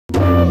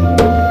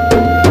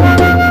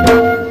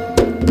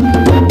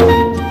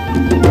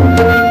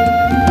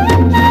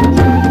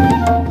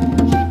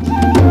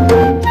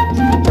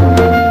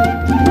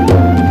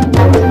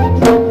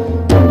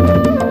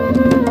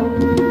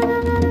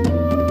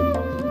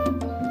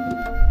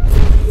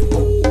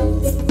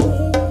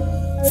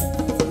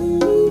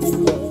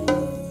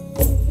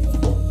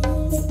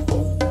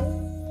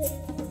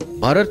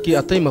भारत की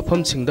अतई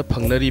मफमसिंगदा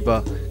फंगनरिबा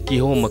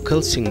किहोम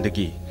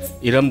मखलसिंगदगी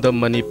इरमदम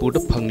मणिपुर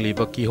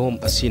फंगलिबा किहोम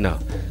असिना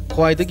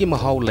ख्वाइदगी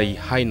महाव लई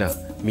हाइना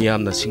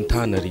मियामना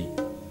सिंथानरी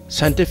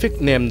साइंटिफिक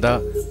नेमदा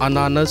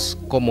अनानस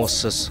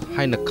कोमोसस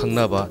हाइना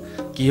खंगनाबा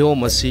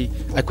किहोम असि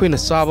अखोइना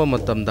चाबा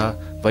मतमदा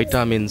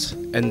vitamins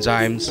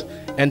enzymes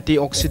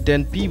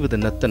antioxidant पीबदा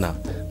नत्तना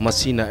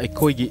मसिना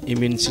अखोइगी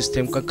immune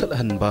system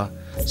कखलहनबा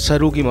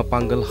सरुगी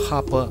मपांगल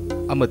हापा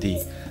अमदी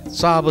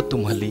चाबा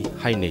तुमहली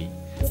हाइनै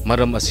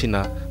मरम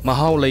असिना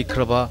महाव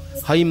लैख्रबा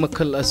हई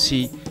मखल असि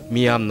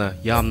मियामना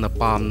यामना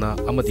पामना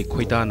अमदी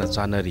खोइदाना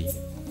चानरी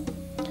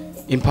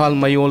इम्फाल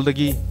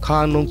मयोलदगी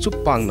खांग नोंचुप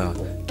पांगना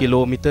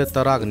किलोमीटर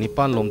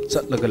 19 लोम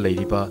चटलगा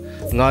लैरिबा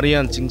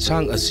ngaरियान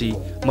चिंगसांग असि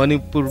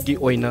मणिपुरगी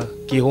ओइना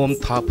किहोम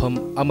थाफम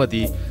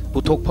अमदी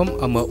पुथोकफम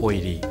अमा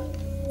ओइरी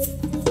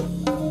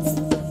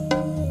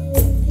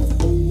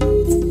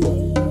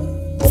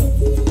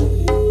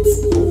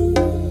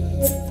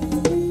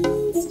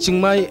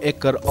चिंगमाई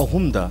एकर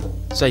अहुमदा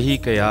सही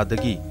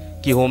कयादगी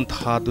किहोम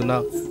थादुना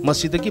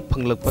मसिदगी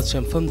फंगलकपा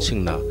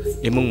सेंफमसिंगना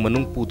इमुंग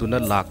मनुंग पुदुना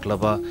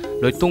लाक्लबा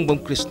लोइतोंबम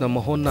कृष्ण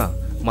मोहनना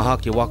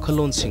महाके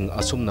वाखलोनसिंग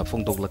असुमना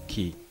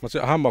फोंदोकलखी मसे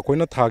अहम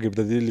अखोइना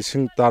थागिबददी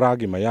लिसिंग 10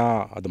 गी मया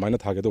अदमाइना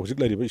थागे दो हुजिक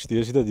लैरिबा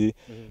स्टेजसिददी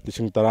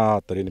लिसिंग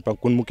 10 तरे निपा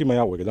कुनमुकी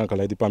मया ओइगदा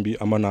खलाइदी पांबी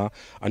अमना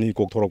अनि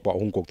कोकथोरकपा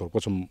अहुम कोकथोरकपा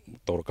सुम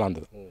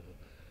तौरकांदा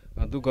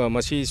अदुगा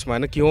मसी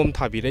सुमाइना किहोम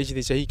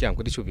थाबिरैसिदि चही क्याम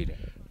कदि सुबिरे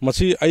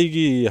मसी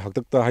आइगी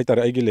हक्तक्ता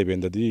हाइतारे आइगी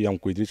लेबेंददी याम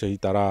कुइद्रि चही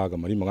 10 गा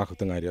मरी मंगा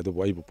खक्ता गाइरे अदु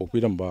आइबु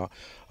पोकपिरंबा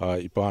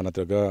इपा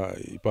नत्रगा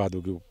इपा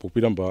दुगु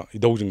पोकपिरंबा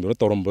इदौजिंगदो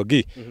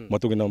तौरंबगी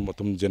मतुगिना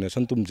तुम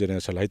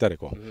जेनेरेशन हाइतारे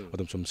को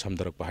अदुम सुम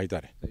समदरकपा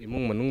हाइतारे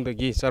इमुंग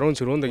मनुंगदगी चारोन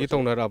सुरोनदगी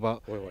तौनराबा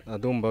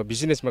अदुमबा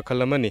बिजनेस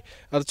मखल अमनी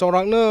अदु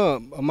चौराकना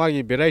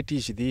मागी वेराइटी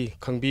सिदि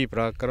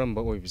खंगबिब्रा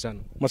करंबा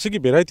ओइबिजान मसिगी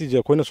वेराइटी जे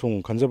अखोइना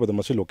सुंग खंजबदा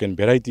मसि लोकल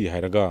वेराइटी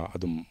हाइरगा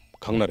अदुम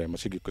खंगनारे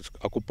मसिगी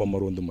अकुप्पा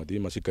मरोंदुमदी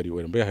मसि करी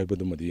ओइरंबे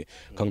हाइबदुमदी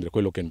खंगद्रे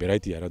कोइ लोकल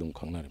वेराइटी हाइरा दुम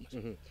खंगनारे मसि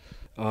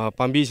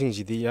पांबी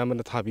सिंगसिदि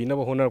यामना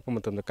थाबिनबा होनरप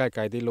मतमदा काय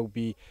कायदे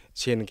लौबी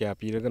सेन क्या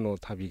पीरगनो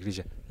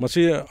थाबिग्रिजे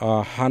मसि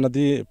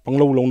हानदी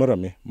पंगलौ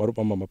लौनरमे मरुप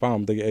अमा मपांग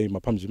अमदगी आई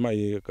मफमजिमा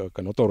आई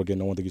कनो तौरगे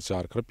नोंदगी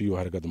चार खर पियु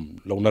हारगा दुम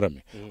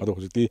लौनरमे अदो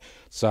हुजिति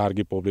चार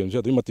गी प्रॉब्लम से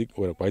अदुइ मतिक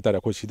ओइरप हाइतारे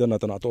अखोइ सिदा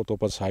नतन अतो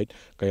अतोपा साइड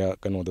कया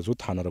कनोदसु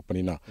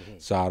थानरपनिना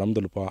चार अमद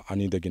लुपा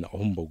अनि दगिना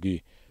अहुम बौगी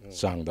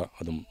चांगदा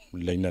अदुम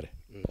लैनरे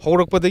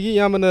हौरकपदगी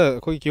यामना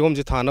अखोइ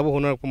किहोमजे थानब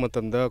होनरप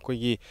मतमदा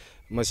अखोइगी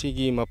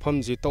मसिगी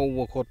मफमजे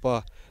तौबा खोटपा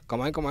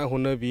कमाय कमाय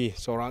होनबी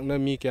चौराकना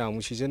मी क्या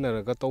मु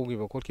सिजनरगा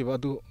तौगिबा खोटकिबा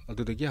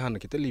अदुदगी हाना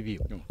किता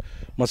लिबियो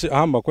मसि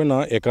अहम अखोइना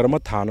एकर मा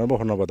थानब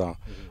होनबदा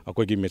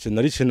अखोइगी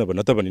मेचिनरी सिनब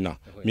नतबनिना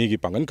मीगी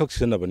पांगन खक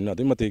सिनबनिना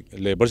अदुइ मति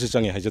लेबर से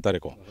चंगे हाइजतारे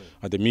को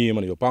अदे मी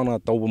मन यो पांगना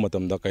तौब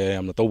मतमदा कया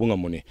यामना तौब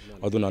ngамमुनि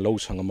अदुना लौ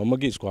संगम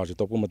अमगी स्क्वार से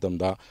तौब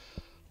मतमदा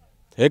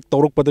हेक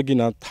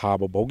तौरकपदगिना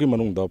थाब भौगी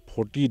मनुंगदा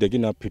 40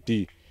 दगिना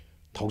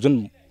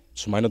 50,000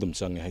 सुमाइना दुम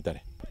चंगे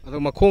हाइतारे अदो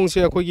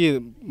मखोंसे अखोइगी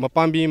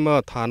मपांबी मा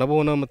थानब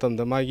होना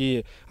मतमदा मागी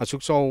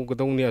असुक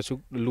चौगदौनी असुक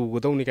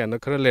लुगदौनी काना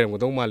खरा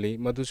लेरमगदौ माली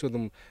मदुसु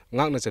दुम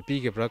ngakna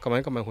चपीगेब्रा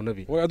कमाय कमाय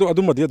होनबी ओय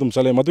अदु मदि दुम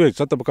चले मदु हेक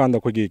चतब कांदा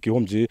अखोइगी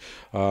किहोमजी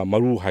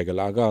मरु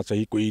हाइगलागा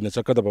चही कुइना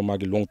चकदब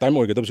मागी लोंग टाइम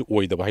ओइगदबसु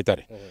ओइदब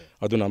हाइतारे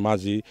अदुना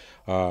माजी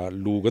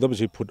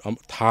लुगदबसि फुट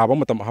थाब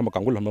मतम हम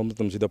कांगुल हम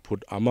मतम सिदा फुट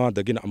अमा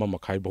दगिना अमा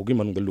मखाइ भौगी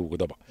मनुंग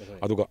लुगदब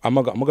अदुगा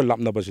अमगा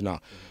लापनबसिना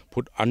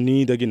फुट अनि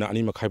दगिना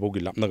अनि मखाइ भौगी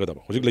लापनगदब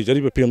हुजिक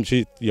लेजरिबा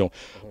फिल्मसी यो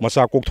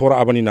मसा कोकथोरा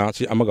अबनिना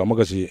सि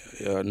अमगा सि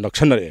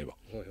नक्सनरेबा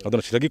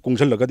अदुना सिदगी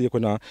कुंगसलगदी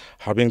अखोइना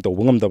हार्वेंग तौब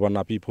ngamdaba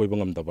नापी फोइब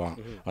ngamdaba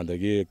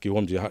अदगी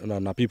किहोमजी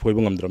नापी फोइब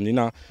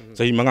ngamद्रमनिना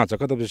सही मंगा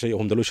चकदब सही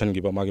होम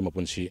दलुशनगिबा मागी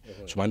मपुनसी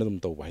सुमाइना दुम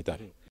तौब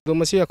हाइतारे दो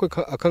मसी अखोइ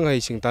अखंग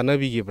हाइसिंग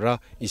तानबिगिब्रा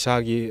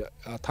इसागी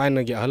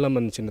थाइनगी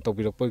अहलमन सिन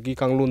तौबिरकपगी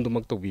कांगलोन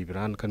दुमक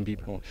तौबिब्रा न खनबि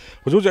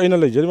हुजुज आइना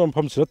लेजरिबा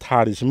मफमसिदा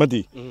थारि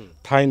सिमदी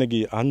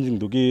थाइनगी अहनजिंग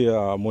दुगी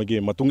मोइगे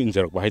मतुंग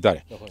इंजरक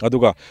हाइतारे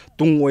अदुगा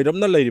तुंग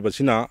ओइरमना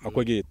लैरिबसिना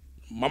अखोइगी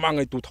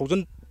ममांगै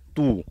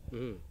 2002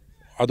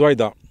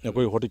 अदवाइदा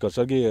अखोइ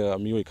हॉर्टिकल्चर गी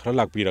मियोइ खरा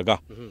लाकपिरगा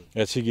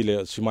एसिगी ले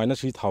सिमाइना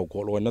सि थाव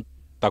कोलोइना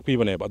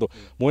ताकपिबनेबा अदो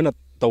मोइना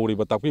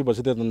तौरिबा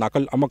ताकपिबसिदे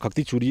नाकल अमा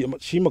खक्ति चुरी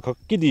सिमा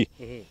खक्किदी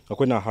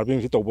अखोइना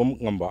हार्वेंग सि तौबम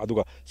ngamba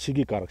अदुगा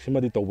सिगी कारक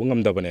सिमदी तौब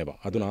ngamdabनेबा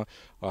अदुना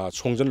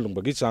सोंजन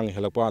लुंबगी चांग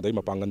हेलकपा अदै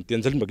मपांगन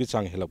टेंजन बगी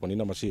चांग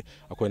हेलकपनिना मसि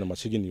अखोइना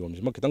मसिगी नियम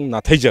सिमा खितंग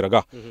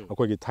नाथैजरगा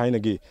अखोइगी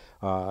थाइनगी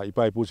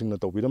इपा इपुसिंगना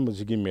तौबिरम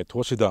सिगी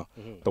मेथोसिदा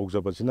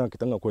तौजबसिना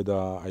खितंग अखोइदा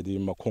आइदि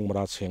मखोंग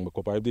मरा सेंग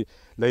कोपा आइदि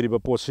लैरिबा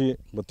पोसि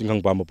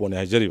तिंगंग पाम पोने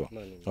हाइजरिबा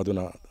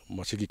अदुना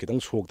मसिगी खितंग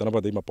सोक्तना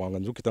बदै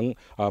मपांगन जु खितंग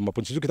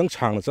मपुनसिजु खितंग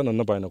छांगना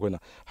चनना बायना अखोइना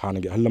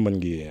हानगी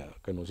हल्लमनगी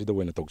कनो सिदा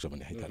वेना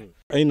तौजबने हाइतारे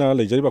अइना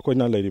लेजरिबा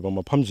अखोइना लैरिबा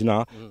मफमजिना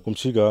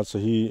कुमसिगा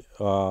सही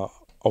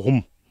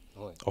अहुम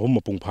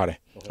मपुंग फारे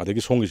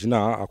अदगी सोंगिसिना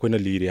अखोइना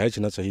लिरे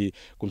हाइसिना सही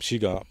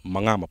कुमसिगा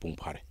मंगा मपुंग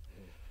फारे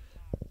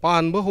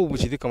पानबा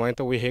होबसिदि कमाय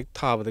तवे हेक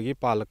थाबदगी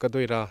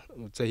पालकदोइरा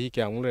सही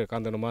क्यामु ले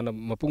कांदन माना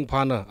मपुंग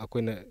फाना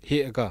अखोइना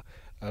हेगा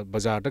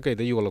बाजार दा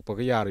कइदा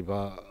योलकपगा यारिबा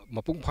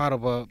मपुंग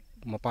फारबा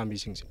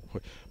ꯃꯄꯥꯝꯕꯤꯁꯤꯡꯁꯦ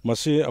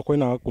ꯃꯁꯤ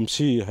ꯑꯩꯈꯣꯏꯅ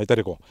ꯀꯨꯝꯁꯤ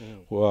ꯍꯥꯏꯇꯥꯔꯦꯀꯣ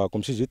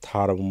ꯀꯨꯝꯁꯤꯁꯤ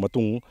ꯊꯥꯔꯕ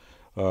ꯃꯇꯨꯡ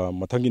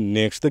ꯃꯊꯪꯒꯤ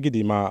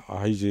ꯅꯦꯛꯁꯇꯒꯤꯗꯤ ꯃꯥ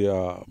ꯍꯩꯁꯦ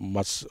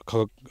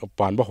ꯈꯛ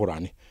ꯄꯥꯟꯕ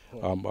ꯍꯧꯔꯛꯑꯅꯤ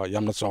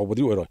ꯌꯥꯝꯅ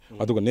ꯆꯥꯎꯕꯗꯤ ꯑꯣꯏꯔꯣꯏ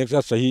ꯑꯗꯨꯒ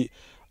ꯅꯦꯛꯁ ꯆꯍꯤ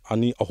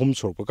 2-3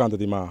 ꯁꯨꯔꯛꯄ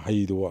ꯀꯥꯟꯗꯗꯤ ꯃꯥ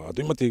ꯍꯩꯗꯣ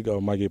ꯑꯗꯨꯛꯀꯤ ꯃꯇꯤꯛ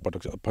ꯃꯥꯒꯤ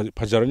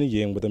ꯐꯖꯔꯅꯤ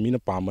ꯌꯦꯡꯕꯗ ꯃꯤꯅ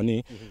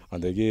ꯄꯥꯝꯃꯅꯤ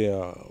ꯑꯗꯒꯤ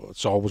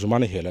ꯆꯥꯎꯕꯁꯨ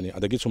ꯃꯥꯅ ꯍꯦꯜꯂꯅꯤ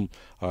ꯑꯗꯒꯤ ꯁꯨꯝ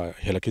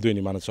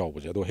ꯍꯦꯜꯂꯛꯈꯤꯗꯣꯏꯅꯤ ꯃꯥꯅ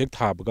ꯆꯥꯎꯕꯁꯦ ꯑꯗꯣ ꯍꯦꯛ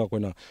ꯊꯥꯕꯒ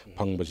ꯑꯩꯈꯣꯏꯅ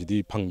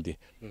ꯐꯪꯕꯁꯤꯗꯤ ꯐꯪꯗꯦ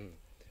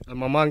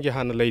ꯃꯃꯥꯡꯒꯤ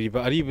ꯍꯥꯟꯅ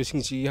ꯂꯩꯔꯤꯕ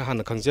ꯑꯔꯤꯕꯁꯤꯡꯁꯤ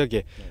ꯍꯥꯟꯅ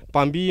ꯈꯪꯖꯒꯦ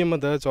ꯄꯥꯝꯕꯤ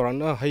ꯑꯃꯗ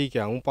ꯆꯥꯎꯔꯥꯛꯅ ꯍꯩ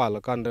ꯀꯌꯥꯃꯨꯛ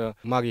ꯄꯥꯜꯂꯀꯥꯟꯗ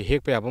ꯃꯥꯒꯤ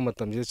ꯍꯦꯛꯄ ꯌꯥꯕ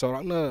ꯃꯇꯝꯁꯤꯗ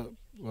ꯆꯥꯎꯔꯥꯛꯅ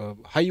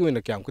ꯍꯩ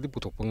ꯑꯣꯏꯅ ꯀꯌꯥꯃꯨꯛꯇꯤ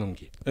ꯄꯨꯊꯣꯛꯄ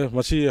ꯉꯝꯈꯤ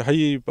ꯃꯁꯤ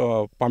ꯍꯩ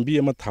ꯄꯥꯝꯕꯤ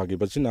ꯑꯃ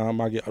ꯊꯥꯈꯤꯕꯁꯤꯅ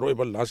ꯃꯥꯒꯤ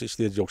ꯑꯔꯣꯏꯕ ꯂꯥꯁ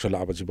ꯁ꯭ꯇꯦꯖ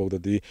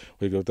ꯌꯧꯁꯜꯂꯛꯑꯕꯁꯤꯐꯥꯎꯗꯗꯤ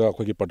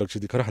ꯑꯩꯈꯣꯏꯒꯤ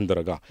ꯄ꯭ꯔꯗꯛꯁꯤꯗꯤ ꯈꯔ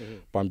ꯍꯟꯊꯔꯒ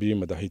ꯄꯥꯝꯕꯤ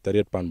ꯑꯃꯗ ꯍꯩ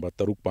 9 ꯄꯥꯟꯕ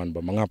 6 ꯄꯥꯟꯕ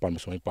 5 ꯄꯥꯟꯕ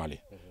ꯁꯨꯃꯥꯏꯅ ꯄꯥꯜꯂꯤ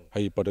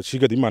ꯍꯩ ꯄ꯭ꯔꯗꯛ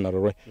ꯁꯤꯒꯗꯤ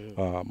ꯃꯥꯟꯅꯔꯔꯣꯏ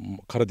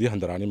ꯈꯔꯗꯤ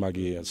ꯍꯟꯊꯔꯛꯑꯅꯤ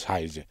ꯃꯥꯒꯤ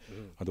ꯁꯥꯏꯖꯁꯦ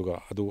ꯑꯗꯨꯒ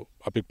ꯑꯗꯨ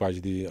ꯑꯄꯤꯛꯄ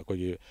ꯍꯥꯏꯁꯤꯗꯤ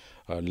ꯑꯩꯈꯣꯏꯒꯤ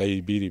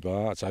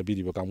ꯂꯩꯕꯤꯔꯤꯕ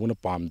ꯆꯥꯕꯤꯔꯤꯕ ꯀꯥꯡꯕꯨꯅ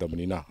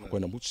ꯄꯥꯝꯗꯕꯅꯤꯅ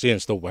ꯑꯩꯈꯣꯏꯅ ꯑꯃꯨꯛ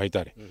ꯆꯦꯟꯖ ꯇꯧꯕ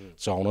ꯍꯥꯏꯇꯥꯔꯦ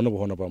ꯆꯥꯎꯅꯅꯕ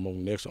ꯍꯣꯠꯅꯕ ꯑꯃꯨꯛ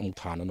ꯅꯦꯛꯁ ꯑꯃꯨꯛ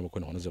ꯊꯥꯅꯅꯕ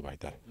ꯑꯩꯈꯣꯏꯅ ꯍꯣꯠꯅꯖꯕ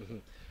ꯍꯥꯏꯇꯥꯔꯦ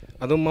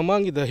ꯑꯗꯣ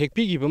ꯃꯃꯥꯡꯒꯤꯗ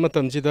ꯍꯦꯛꯄꯤꯈꯤꯕ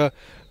ꯃꯇꯝꯁꯤꯗ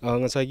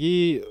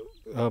ꯉꯁꯥꯏꯒꯤ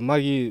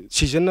ꯃꯥꯒꯤ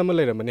ꯁꯤꯖꯟ ꯑꯃ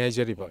ꯂꯩꯔꯝꯕꯅꯤ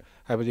ꯍꯥꯏꯖꯔꯤꯕ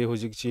ꯍꯥꯏꯕꯗꯤ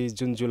ꯍꯧꯖꯤꯛꯁꯤ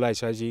ꯖꯨꯟ ꯖꯨꯂꯥꯏ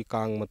ꯁ꯭ꯋꯥꯏꯁꯤ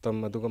ꯀꯥꯡ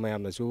ꯃꯇꯝ ꯑꯗꯨꯒ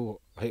ꯃꯌꯥꯝꯅꯁꯨ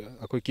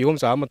ꯑꯩꯈꯣꯏ ꯀꯤꯍꯣꯝ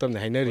ꯆꯥꯕ ꯃꯇꯝꯗ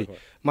ꯍꯥꯏꯅꯔꯤ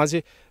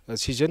ꯃꯥꯁꯦ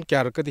ꯁꯤꯖꯟ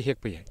ꯀꯌꯥꯔꯛꯀꯗꯤ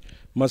ꯍꯦꯛꯄ ꯌꯥꯏ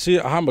ꯃꯁꯤ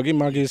ꯑꯍꯥꯟꯕꯒꯤ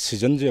ꯃꯥꯒꯤ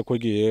ꯁꯤꯖꯟꯁꯦ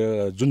ꯑꯩꯈꯣꯏꯒꯤ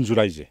ꯖꯨꯟ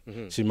ꯖꯨꯂꯥꯏꯁꯦ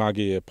ꯁꯤ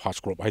ꯃꯥꯒꯤ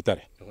ꯐꯥꯔꯁ ꯀ꯭ꯔꯣꯞ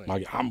ꯍꯥꯏꯇꯥꯔꯦ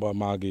ꯃꯥꯒꯤ ꯑꯍꯥꯟꯕ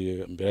ꯃꯥꯒꯤ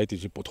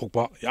ꯚꯦꯔꯥꯏꯇꯤꯁꯤ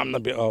ꯄꯨꯊꯣꯛꯄ ꯌꯥꯝꯅ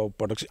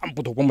ꯄ꯭ꯔꯗꯛꯁꯤ ꯌꯥꯝ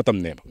ꯄꯨꯊꯣꯛꯄ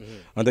ꯃꯇꯝꯅꯦꯕ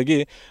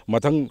ꯑꯗꯒꯤ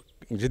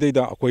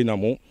ꯃꯊꯪꯁꯤꯗꯩꯗ ꯑꯩꯈꯣꯏꯅ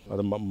ꯑꯃꯨꯛ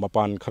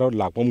ꯃꯄꯥꯟ ꯈꯔ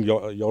ꯂꯥꯛꯄ ꯑꯃꯨꯛ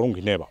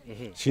ꯌꯥꯎꯔꯝꯈꯤꯅꯦꯕ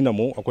ꯁꯤꯅ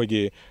ꯑꯃꯨꯛ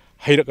ꯑꯩꯈꯣꯏꯒꯤ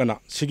ꯍꯩꯔꯛꯑꯅ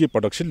ꯁꯤꯒꯤ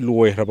ꯄ꯭ꯔꯗꯛꯁꯤ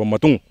ꯂꯣꯏꯈ꯭ꯔꯕ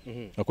ꯃꯇꯨꯡ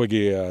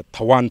ꯑꯩꯈꯣꯏꯒꯤ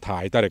ꯊꯋꯥꯟ ꯊꯥ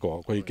ꯍꯥꯏꯇꯥꯔꯦꯀꯣ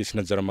ꯑꯩꯈꯣꯏ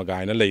ꯀ꯭ꯔꯤꯁꯅ ꯖꯔꯃꯒ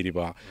ꯍꯥꯏꯅ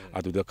ꯂꯩꯔꯤꯕ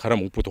ꯑꯗꯨꯗ ꯈꯔ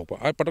ꯑꯃꯨꯛ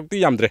ꯄꯨꯊꯣꯛꯄ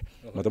ꯄ꯭ꯔꯗꯛꯇꯤ ꯌꯥꯝꯗ꯭ꯔꯦ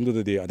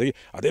ꯃꯇꯝꯗꯨꯗꯗꯤ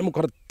ꯑꯗꯩ ꯑꯃꯨꯛ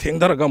ꯈꯔ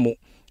ꯊꯦꯡꯊꯔꯒ ꯑꯃꯨꯛ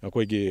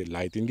ꯑꯩꯈꯣꯏꯒꯤ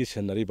ꯂꯥꯏ ꯇꯤꯟꯒꯤ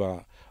ꯁꯦꯟꯅꯔꯤꯕ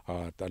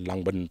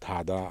ꯂꯥꯡꯕꯟ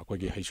ꯊꯥꯗ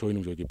ꯑꯩꯈꯣꯏꯒꯤ ꯍꯩꯁꯣꯏ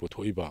ꯅꯨꯡꯖꯣꯏꯒꯤ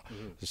ꯄꯨꯊꯣꯛꯏꯕ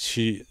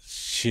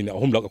ꯁꯤꯅ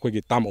 3ꯂꯛ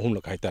ꯑꯩꯈꯣꯏꯒꯤ ꯇꯥꯝ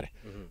 3ꯂꯛ ꯍꯥꯏꯇꯥꯔꯦ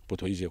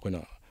ꯄꯨꯊꯣꯛꯏꯁꯦ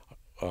ꯑꯩꯈꯣꯏꯅ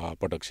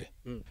ꯄ꯭ꯔꯗꯛꯁꯦ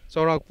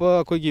ꯆꯥꯎꯔꯥꯛꯄ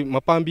ꯑꯩꯈꯣꯏꯒꯤ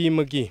ꯃꯄꯥꯝꯕꯤ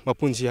ꯑꯃꯒꯤ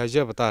ꯃꯄꯨꯟꯁꯤ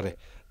ꯍꯥꯏꯖꯕ ꯇꯥꯔꯦ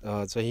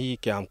ꯆꯍꯤ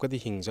ꯀꯌꯥꯃꯨꯛꯀꯗꯤ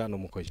ꯍꯤꯡꯖꯥꯠꯅꯣ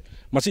ꯃꯈꯣꯏꯁꯦ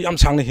ꯃꯁꯤ ꯌꯥꯝ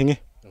ꯁꯥꯡꯅ ꯍꯤꯡꯉꯤ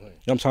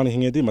ꯌꯥꯝ ꯁꯥꯡꯅ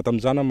ꯍꯤꯡꯉꯦꯗꯤ ꯃꯇꯝ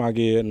ꯆꯥꯅ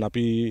ꯃꯥꯒꯤ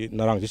ꯅꯥꯄꯤ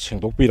ꯅꯔꯥꯡꯁꯤ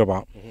ꯁꯦꯡꯗꯣꯛꯄꯤꯔꯕ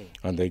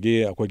ꯑꯗꯒꯤ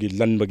ꯑꯩꯈꯣꯏꯒꯤ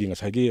ꯂꯟꯕꯒꯤ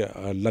ꯉꯁꯥꯏꯒꯤ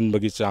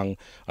ꯂꯟꯕꯒꯤ ꯆꯥꯡ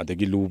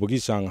ꯑꯗꯒꯤ ꯂꯨꯕꯒꯤ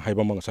ꯆꯥꯡ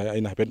ꯍꯥꯏꯕ ꯑꯃ ꯉꯁꯥꯏ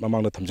ꯑꯩꯅ ꯍꯥꯏꯐꯦꯠ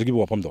ꯃꯃꯥꯡꯗ ꯊꯝꯖꯈꯤꯕ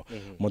ꯋꯥꯐꯝꯗꯣ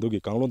ꯃꯗꯨꯒꯤ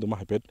ꯀꯥꯡꯂꯣꯟꯗꯨꯃ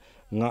ꯍꯥꯏꯐꯦꯠ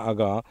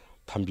ꯉꯥꯛꯑꯒ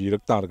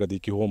ꯊꯝꯕꯤꯔꯛ ꯇꯥꯔꯒꯗꯤ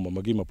ꯀꯤꯍꯣꯝ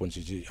ꯑꯃꯒꯤ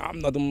ꯃꯄꯨꯟꯁꯤꯁꯤ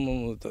ꯌꯥꯝꯅ ꯑꯗꯨꯝ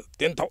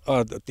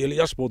 10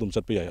 years ꯐꯥꯎ ꯑꯗꯨꯝ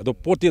ꯆꯠꯄ ꯌꯥꯏ ꯑꯗꯣ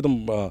ꯄꯣꯠꯇꯤ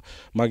ꯑꯗꯨꯝ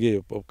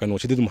ꯃꯥꯒꯤ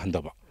ꯀꯩꯅꯣꯁꯤꯗꯤ ꯑꯗꯨꯝ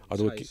ꯍꯟꯊꯕ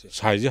ꯑꯗꯨꯒ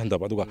ꯁꯥꯏꯖꯁꯤ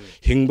ꯍꯟꯊꯕ ꯑꯗꯨꯒ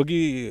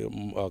ꯍꯤꯡꯕꯒꯤ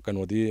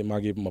ꯀꯩꯅꯣꯗꯤ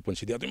ꯃꯥꯒꯤ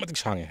ꯃꯄꯨꯟꯁꯤꯗꯤ ꯑꯗꯨꯛꯀꯤ ꯃꯇꯤꯛ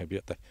ꯁꯥꯡꯉꯦ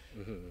ꯍꯥꯏꯕ ꯇꯥꯏ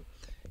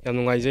ꯌꯥꯝ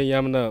ꯅꯨꯡꯉꯥꯏꯖꯩ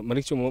ꯌꯥꯝꯅ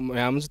ꯃꯔꯤꯛ ꯆꯨꯝꯕ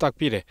ꯃꯌꯥꯝ ꯑꯃꯁꯨ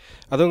ꯇꯥꯛꯄꯤꯔꯦ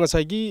ꯑꯗꯣ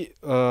ꯉꯁꯥꯏꯒꯤ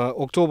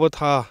ꯑꯣꯛꯇꯣꯕꯔ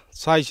ꯊꯥ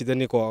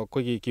ꯁ꯭ꯋꯥꯏꯁꯤꯗꯅꯤꯀꯣ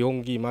ꯑꯩꯈꯣꯏꯒꯤ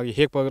ꯀꯤꯍꯣꯝꯒꯤ ꯃꯥꯒꯤ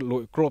ꯍꯦꯛꯄ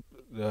ꯀ꯭ꯔꯣꯞ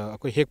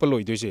ꯑꯩꯈꯣꯏ ꯍꯦꯛꯄ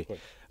ꯂꯣꯏꯗꯣꯏꯁꯦ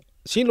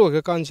ꯁꯤ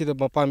ꯂꯣꯏꯈ꯭ꯔꯀꯥꯟꯁꯤꯗ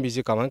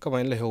ꯃꯄꯥꯝꯕꯤꯁꯦ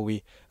ꯀꯃꯥꯏꯅ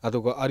ꯂꯩꯍꯧꯋꯤ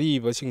ꯑꯗꯨꯒ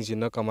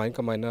ꯑꯔꯤꯕꯁꯤꯡꯁꯤꯅ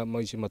ꯀꯃꯥꯏꯅ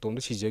ꯃꯣꯏꯁꯤ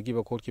ꯃꯇꯣꯝꯗ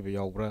ꯁꯤꯖꯈꯤꯕ ꯈꯣꯠꯈꯤꯕ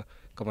ꯌꯥꯎꯕ꯭ꯔꯥ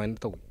ꯀꯃꯥꯏꯅ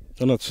ꯇꯧꯋꯤ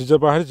ꯑꯗꯨꯅ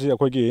ꯁꯤꯖꯕ ꯍꯥꯏꯔꯤꯁꯤ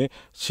ꯑꯩꯈꯣꯏꯒꯤ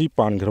ꯁꯤ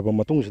ꯄꯥꯟꯈ꯭ꯔꯕ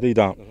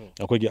ꯃꯇꯨꯡꯁꯤꯗꯩꯗ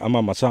ꯑꯩꯈꯣꯏꯒꯤ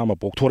ꯃꯆꯥ ꯑꯃ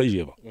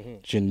ꯄꯣꯛꯊꯣꯔꯛꯏꯑꯕ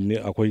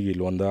ꯑꯩꯈꯣꯏꯒꯤ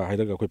ꯂꯣꯟꯗ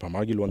ꯍꯥꯏꯔꯒ ꯑꯩꯈꯣꯏ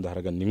ꯐꯥꯔꯃꯔꯒꯤ ꯂꯣꯟꯗ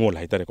ꯍꯥꯏꯔꯒ ꯅꯤꯡꯉꯣꯜ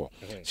ꯍꯥꯏꯇꯥꯔꯦꯀꯣ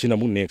ꯁꯤꯅ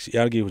ꯑꯃꯨꯛ ꯅꯦꯛꯁ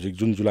ꯏꯌꯥꯔꯒꯤ ꯍꯧꯖꯤꯛ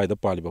ꯖꯨꯟ ꯖꯨꯂꯥꯏꯗ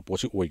ꯄꯥꯜꯂꯤꯕ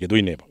ꯄꯣꯠꯁꯤ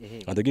ꯑꯣꯏꯒꯗꯣꯏꯅꯦꯕ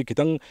ꯑꯗꯒꯤ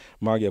ꯈꯤꯇꯪ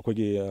ꯃꯥꯒꯤ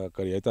ꯑꯩꯈꯣꯏꯒꯤ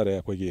ꯀꯔꯤ ꯍꯥꯏꯇꯥꯔꯦ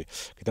ꯑꯩꯈꯣꯏꯒꯤ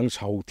ꯈꯤꯇꯪ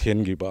ꯁꯥꯎ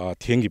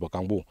ꯊꯦꯡꯈꯤꯕ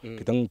ꯀꯥꯡꯕꯨ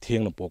ꯈꯤꯇꯪ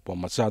ꯊꯦꯡꯅ ꯄꯣꯛꯄ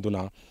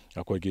ꯃꯆꯥꯗꯨꯅ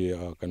ꯑꯩꯈꯣꯏꯒꯤ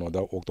ꯀꯩꯅꯣꯗ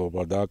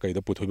ꯑꯣꯛꯇꯣꯕꯔꯗ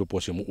ꯀꯩꯗ ꯄꯨꯊꯣꯛꯏꯕ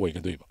ꯄꯣꯠꯁꯤ ꯑꯃꯨꯛ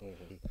ꯑꯣꯏꯒꯗꯣꯏꯕ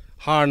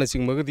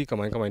ꯍꯥꯔꯅꯆꯤꯡꯕꯒꯗꯤ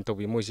ꯀꯃꯥꯏꯅ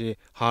ꯇꯧꯕꯤ ꯃꯣꯏꯁꯤ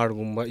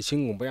ꯍꯥꯔꯒꯨꯝꯕ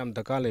ꯏꯁꯤꯡꯒꯨꯝꯕ ꯌꯥꯝ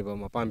ꯗꯔꯀꯥꯔ ꯂꯩꯕ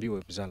ꯃꯄꯥꯝꯕꯤ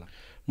ꯑꯣꯏꯕ ꯖꯥꯠꯂꯥ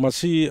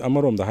ꯃꯁꯤ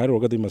ꯑꯃꯔꯣꯝꯗ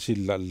ꯍꯥꯏꯔꯨꯔꯒꯗꯤ ꯃꯁꯤ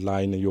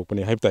ꯂꯥꯏꯅ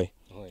ꯌꯣꯛꯄꯅꯤ ꯍꯥꯏꯕ ꯇꯥꯏ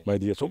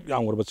ꯃꯥꯗꯤ ꯑꯁꯨꯛ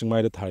ꯌꯥꯝꯈ꯭ꯔꯕ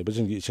ꯆꯤꯡꯃꯥꯏꯗ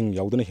ꯊꯥꯔꯤꯕꯁꯤꯡꯁꯤ ꯏꯁꯤꯡ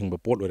ꯌꯥꯎꯗꯅ ꯍꯤꯡꯕ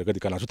ꯄꯣꯠ ꯑꯣꯏꯔꯒꯗꯤ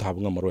ꯀꯅꯥꯁꯨ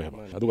ꯊꯥꯕ ꯉꯝꯃꯔꯣꯏ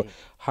ꯍꯥꯏꯕ ꯑꯗꯨꯒ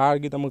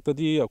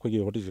ꯍꯥꯔꯒꯤꯗꯃꯛꯇꯗꯤ ꯑꯩꯈꯣꯏꯒꯤ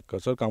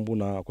ꯍꯣꯔꯇꯤꯀꯜꯆꯔ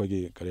ꯀꯥꯡꯕꯨꯅ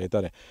ꯑꯩꯈꯣꯏꯒꯤ ꯀꯔꯤ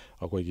ꯍꯥꯏꯇꯥꯔꯦ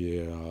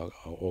ꯑꯩꯈꯣꯏꯒꯤ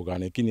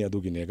ꯑꯣꯔꯒꯥꯅꯤꯛꯀꯤꯅꯤ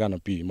ꯑꯗꯨꯒꯤꯅꯦ ꯀꯥꯏꯅ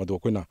ꯄꯤ ꯃꯗꯨ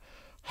ꯑꯩꯈꯣꯏꯅ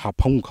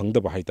ꯍꯥꯞꯐꯝ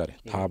ꯈꯪꯗꯕ ꯍꯥꯏꯇꯥꯔꯦ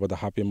ꯊꯥꯕꯗ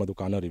ꯍꯥꯞꯄꯦ ꯃꯗꯨ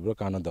ꯀꯥꯟꯅꯔꯤꯕ꯭ꯔꯥ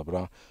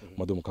ꯀꯥꯟꯅꯗꯕ꯭ꯔꯥ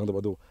ꯃꯗꯨ ꯈꯪꯗꯕ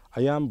ꯑꯗꯨ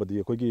ꯑꯌꯥꯝꯕꯗꯤ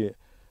ꯑꯩꯈꯣꯏꯒꯤ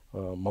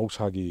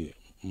ꯃꯍꯧꯁꯥꯒꯤ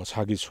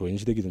ꯃꯁꯥꯒꯤ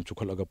ꯁꯣꯏꯜꯁꯤꯗꯒꯤ ꯑꯗꯨꯝ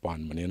ꯆꯨꯞꯈꯠꯂꯒ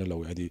ꯄꯥꯟꯕꯅꯦꯅ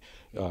ꯂꯧꯋꯦ ꯍꯥꯏꯗꯤ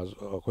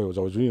ꯑꯩꯈꯣꯏ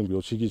ꯑꯣꯖꯥ ꯍꯣꯏꯁꯨ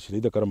ꯌꯦꯡꯕꯤꯌꯨ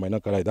ꯁꯤꯗꯩꯗ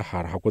ꯀꯗꯥꯏꯗ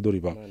ꯍꯥꯔ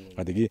ꯍꯥꯞꯀꯗꯣꯔꯤꯕ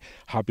ꯑꯗꯒꯤ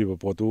ꯍꯥꯞꯄꯤꯕ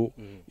ꯄꯣꯠꯇꯨ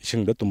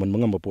ꯏꯁꯤꯡꯗ ꯇꯨꯝꯍꯟꯕ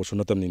ꯉꯝꯕ ꯄꯣꯠꯁꯨ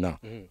ꯅꯠꯇꯕꯅꯤꯅ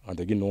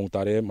ꯑꯗꯒꯤ ꯅꯣꯡ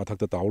ꯇꯥꯔꯦ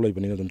ꯃꯊꯛꯇ ꯇꯥꯍꯧ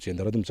ꯂꯩꯕꯅꯤꯅ ꯑꯗꯨꯝ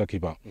ꯆꯦꯟꯊꯔ ꯑꯗꯨꯝ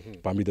ꯆꯠꯈꯤꯕ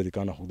ꯄꯥꯝꯕꯤꯗꯗꯤ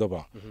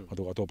ꯀꯥꯟꯅꯍꯧꯗꯕ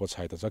ꯑꯗꯨꯒ ꯑꯇꯣꯞꯄ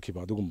ꯁꯥꯏꯗꯇ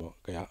ꯆꯠꯈꯤꯕ ꯑꯗꯨꯒꯨꯝꯕ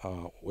ꯀꯌꯥ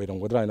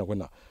ꯑꯣꯏꯔꯝꯒꯗ꯭ꯔꯥ ꯍꯥꯏꯅ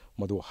ꯑꯩꯈꯣꯏꯅ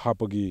ꯃꯗꯨ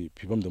ꯍꯥꯞꯄꯒꯤ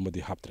ꯐꯤꯕꯝꯗꯨꯃꯗꯤ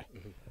ꯍꯥꯞꯇ꯭ꯔꯦ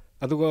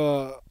ꯑꯗꯨꯒ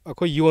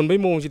ꯑꯩꯈꯣꯏ ꯌꯣꯟꯕꯩ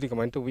ꯃꯑꯣꯡꯁꯤꯗꯤ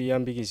ꯀꯃꯥꯏꯅ ꯇꯧꯕꯤ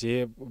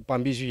ꯏꯌꯥꯝꯕꯤꯒꯤꯁꯦ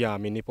ꯄꯥꯝꯕꯤꯁꯨ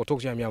ꯌꯥꯝꯃꯤꯅꯤ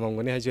ꯄꯣꯠꯊꯣꯛꯁꯨ ꯌꯥꯝ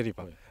ꯌꯥꯝꯃꯝꯒꯅꯤ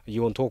ꯍꯥꯏꯖꯔꯤꯕ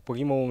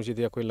ꯌꯣꯟꯊꯣꯛꯄꯒꯤ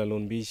ꯃꯑꯣꯡꯁꯤꯗꯤ ꯑꯩꯈꯣꯏ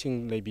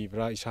ꯂꯂꯣꯟꯕꯤꯁꯤꯡ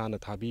ꯂꯩꯕꯤꯕ꯭ꯔꯥ ꯏꯁꯥꯅ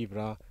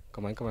ꯊꯥꯕꯤꯕ꯭ꯔꯥ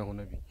ꯀꯃꯥꯏꯅ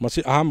ꯍꯣꯠꯅꯕꯤ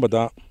ꯃꯁꯤ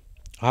ꯑꯍꯥꯟꯕ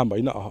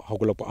ꯑꯩꯅ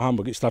ꯍꯧꯒꯠꯂꯛꯄ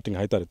ꯑꯍꯥꯟꯕꯒꯤ ꯁ꯭ꯇꯥꯔꯇꯤꯡ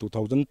ꯍꯥꯏꯇꯥꯔꯦ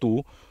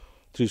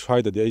 2002-2003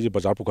 ꯁ꯭ꯋꯥꯏꯗꯗꯤ ꯑꯩꯁꯦ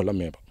ꯕꯖꯥꯔ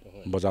ꯄꯨꯈꯠꯂꯝꯃꯦꯕ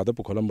ꯕꯖꯥꯔꯗ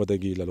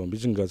ꯄꯨꯈꯠꯂꯝꯕꯗꯒꯤ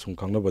ꯂꯂꯣꯟꯕꯤꯁꯤꯡꯒ ꯁꯨꯝ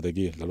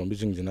ꯈꯪꯅꯕꯗꯒꯤ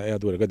ꯂꯂꯣꯟꯕꯤꯁꯤꯡꯁꯤꯅ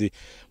ꯑꯗꯨ ꯑꯣꯏꯔꯒꯗꯤ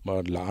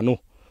ꯂꯥꯛꯑꯅꯨ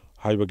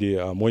ꯍꯥꯏꯕꯒꯤ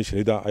ꯃꯣꯏ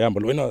ꯁꯤꯗꯩꯗ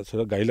ꯑꯌꯥꯝꯕ ꯂꯣꯏꯅ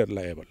ꯁꯤꯗ ꯒꯥꯔꯤ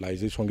ꯂꯥꯛꯑꯦꯕ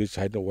ꯂꯥꯛꯏꯁꯦ ꯁꯣꯝꯒꯤ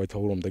ꯁꯥꯏꯗ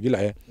ꯋꯥꯏꯊꯧꯔꯣꯝꯗꯒꯤ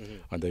ꯂꯥꯛꯑꯦ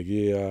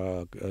ꯑꯗꯒꯤ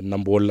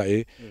ꯅꯝꯕꯣꯜ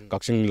ꯂꯥꯛꯑꯦ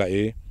ꯀꯛꯆꯤꯡ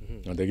ꯂꯥꯛꯑꯦ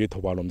ꯑꯗꯒꯤ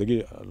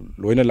ꯊꯧꯕꯥꯜꯂꯣꯝꯗꯒꯤ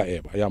ꯂꯣꯏꯅ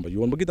ꯂꯥꯛꯑꯦꯕ ꯑꯌꯥꯝꯕ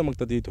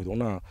ꯌꯣꯟꯕꯒꯤꯗꯃꯛꯇꯗꯤ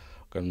ꯊꯣꯏꯗꯣꯛꯅ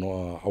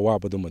ꯀꯩꯅꯣ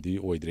ꯑꯋꯥꯕꯗꯨꯃꯗꯤ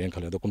ꯑꯣꯏꯗ꯭ꯔꯦꯅ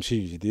ꯈꯜꯂꯦ ꯑꯗꯣ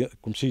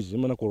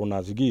ꯀꯨꯝꯁꯤꯁꯤꯃꯅ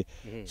ꯀꯣꯔꯣꯅꯥꯁꯤꯒꯤ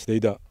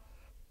ꯁꯤꯗꯩꯗ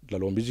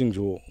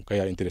ꯂꯂꯣꯟꯕꯤꯁꯤꯡꯁꯨ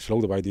ꯀꯌꯥ ꯏꯟꯇꯔꯦꯁ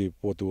ꯂꯧꯗꯕ ꯍꯥꯏꯗꯤ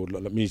ꯄꯣꯠꯇꯨ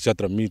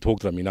ꯃꯤ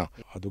ꯊꯣꯛꯇ꯭ꯔꯕꯅꯤꯅ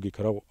ꯑꯗꯨꯒꯤ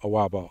ꯈꯔ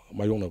ꯑꯋꯥꯕ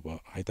ꯃꯥꯌꯣꯛꯅꯕ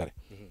ꯍꯥꯏꯇꯥꯔꯦ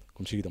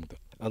ꯀꯨꯝꯁꯤꯒꯤꯗꯃꯛꯇ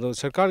ꯑꯗꯣ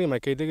ꯁꯔꯀꯥꯔꯒꯤ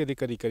ꯃꯥꯏꯀꯩꯗꯒꯤꯗꯤ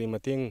ꯀꯔꯤ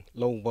ꯃꯇꯦꯡ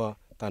ꯂꯧꯕ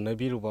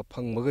तानबीरुबा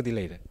फंगमगदि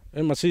लेरे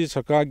मसी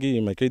सरकार की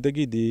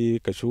मैकैदगी दी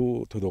कछु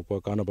थोदोप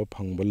कानब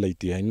फंगब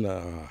लेती है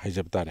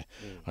हाइजब तारे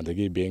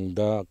अदगी बैंक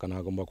दा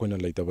कनागुम अखोइना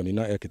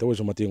लेतबनिना ए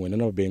कितवसु मतेंग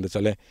ओइना बैंक दा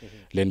चले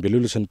लेन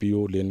वैल्यूएशन पियो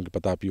लेन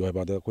पता पियो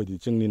हाइबादा खोदि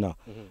चिंगनिना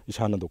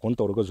इसाना दोकन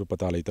तौरगसु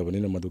पता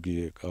लेतबनिना मदुगी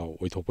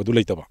ओइथोपदु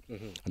लेतबा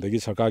अदगी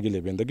सरकार की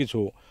लेबेंदगी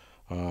सु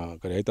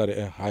करें हाइतारे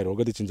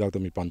हाइरोगदि चिंजाक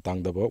मिपान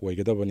तांगदब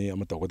ओइगदबनी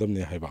अमा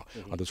तौगदबनी हाइबा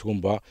अदु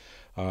सुगुम्बा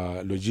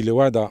लोइजि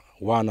लेवादा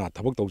वाना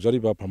थबक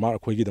तौजरिबा फर्मार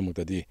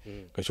अखोइगिदमक्तदि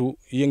कछु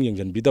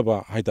येंजनबिदबा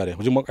हाइतारे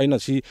हुजुमक आइना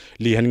सी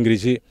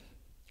लिहनग्रिसि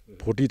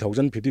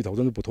 40,000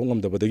 50,000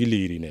 पुथोंगमदबदगी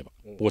लिरिनेबा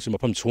पोसि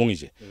मफम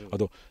सोंगिजे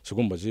अदो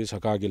सुगुम्बसि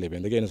सरकार की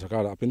लेबेंदगी एना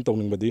सरकार अपिन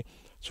तौनिंगबदि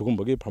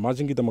सुगुम्बगी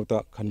फर्मारसिंगी दमक्ता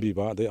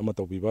खनबिबा अदे अमा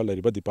तौबिबा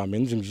लरिबा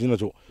डिपार्टमेंट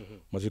जिंगिसिनजु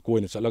मसि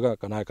कोइना चलगा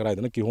कनाय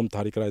कराइदना किहोम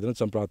थारी कराइदना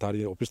चंप्रा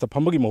थारी ऑफिस ता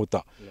फमबगी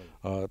महुता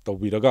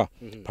तौबिरगा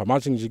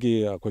फर्मारसिंगिगी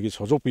अखोइगी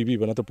सोजोक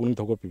पिबिबा नत पुनिंग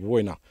थौगो पिबिबा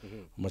ओइना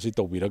मसि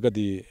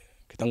तौबिरगदि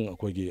खितंग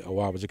अखोइगी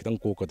अवाबजे खितंग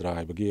कोकद्रा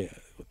हाइबगी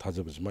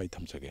थाजबसि मै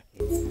थमसगे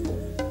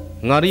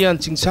Ngarian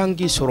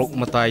Chingsanggi sorok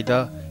mataida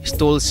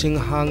stol sing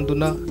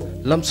hangduna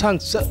lamsang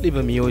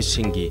chatliba mioi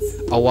singi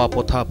awa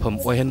pothafam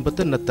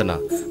ohenbata natana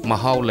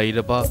mahau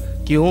leiraba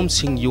kihom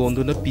sing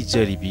yonduna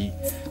pijaribi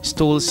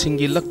stol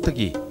singi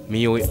laktagi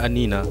mioi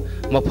anina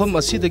mafam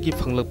asidagi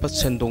phanglakpa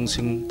sendong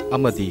sing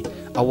amadi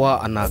awa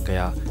ana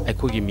kaya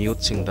aikhogi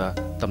miot singda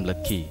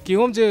tamlakhi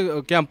kihom je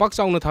kyam pak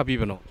chauna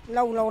thabibano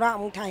lau ra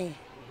mu thai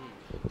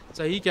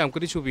sahi kyam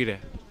kri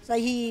chubire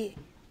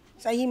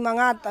sahi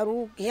manga taru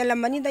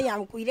helamani da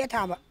yam kuire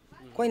thaba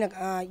koina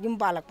yum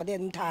balak pade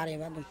dum thare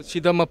ba dum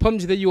sida mafam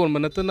sida yon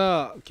manatana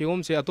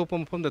kihom se atop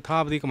mafam da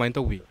thabdi kamai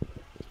tawbi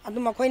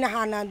adum koina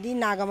hana di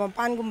naga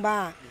mapan gumba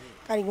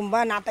kari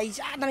gumba na tai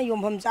chadana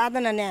yompham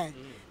chadana ne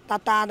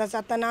tata da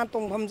satana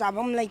tongpham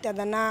jabam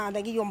leitadana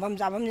adagi yompham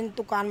jabam nin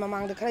tukan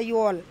mamang da khara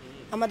yol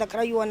amada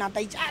khara yol na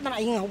tai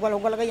chadana hing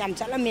hogal ga yam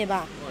chalame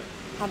ba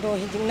ado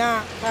hijingna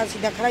khara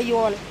sida khara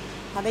yol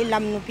adai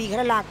lam nupi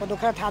khara lak ko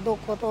khara thado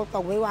ko to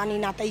tawai wani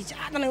na tai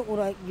chadana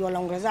ura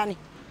yolong grajani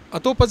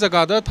atopa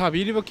jaga da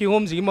thabiriba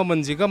kihom ji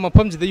maman ji ga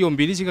mafam ji da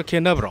yombiri ji ga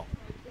khenabro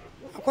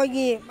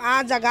akoigi a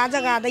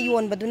jaga da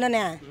yon baduna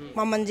ne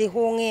maman ji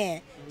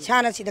honge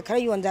sana sida khara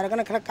yon jara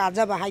kana khara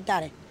kajaba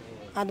haitare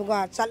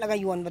aduga chatlaga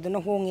yon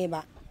baduna honge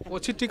ba o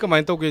chitti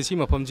kamai tawge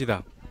si mafam ji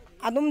da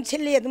adum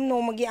chille adum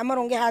nomagi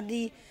amaronge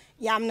hadi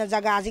yamna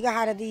jaga ji ga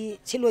haradi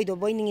chiloi do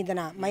boiningi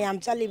dana mayam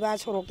chaliba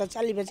sorokta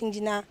chaliba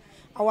singjina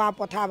awa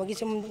pothabagi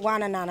sum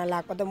wana nana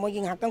lakpada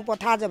moigi hakang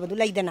pothajabadu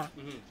leidana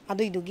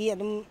aduidugi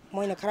adum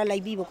moina khara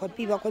laibiba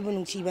khotpiba khoibu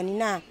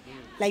nungsibanina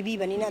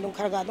laibibanina adum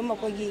kharaga adum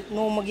akoigi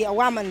nomagi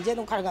awa manje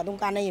adum kharaga adum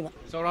kanaiba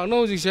saurangno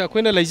hojik se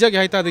akoina leijage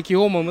haita de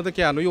kihom amada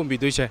kya no yombi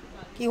doise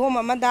kihom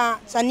amada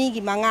chani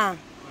gi manga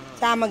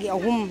chamagi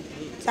ahum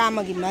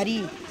chamagi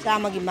mari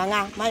chamagi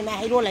manga mai mai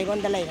hairo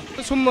lairon da leira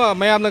sum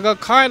mayam naga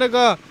khai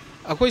naga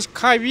akoi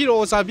khai biro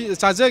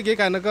chajage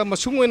kanaga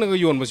masung oinaga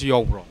yonbasu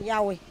yawbro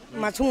yawi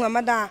masung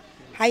amada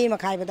hai ma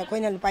khai bada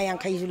koina lupa yang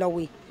khai ju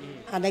lawi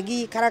adagi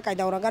khara kai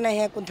daura gana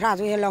he kunthra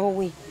ju he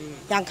lawi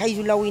yang khai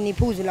ju lawi ni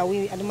phu ju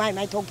lawi adu mai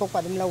mai thok thok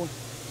adum lawi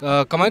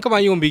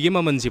kamai yombi gi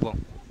maman ji bo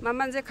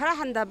maman je khara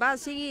handa ba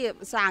si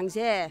sang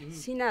je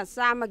sina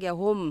sama ge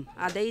hom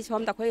adai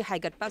som da khoi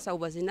haigat pa sau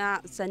ba sina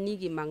sani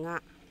gi manga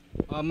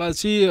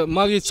masi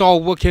magi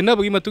chawba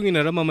khenabagi matung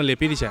inara mama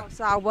lepiri cha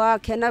chawba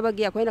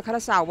khenabagi akoina khara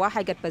chawba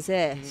haigat pa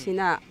se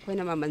sina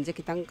koina maman je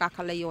kitang ka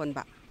khala yon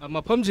ba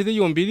mafam jida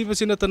yombiri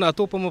basina tana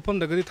atopa mafam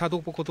dagadi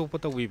thadok pokotop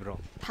patawibro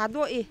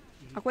thado e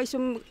akoi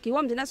sum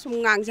kiwam jina sum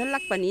ngang jan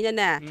lak pani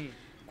na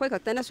koi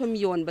khaktana sum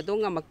yon ba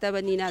dong ngamakta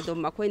bani na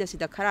dum akoina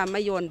sida khara ma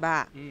yon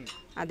ba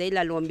adai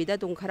la lombi da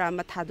dum khara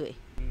ma thado e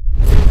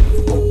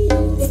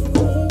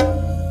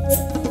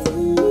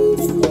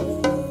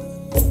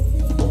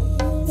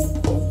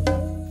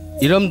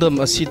iramdam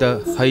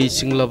asida hai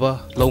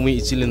singlaba laumi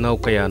ichilinau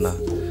kayana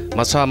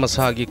masa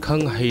masagi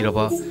khang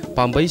hairaba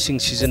pambai sing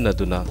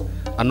sizinaduna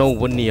anau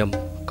niyam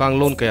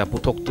kanglon kaya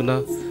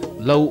putoktuna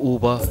lau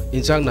uba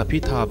injang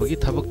napi thabagi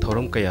thabak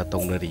thoram kaya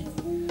taunari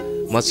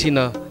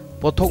masina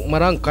pothok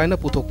marang kaina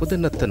putokpada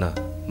natana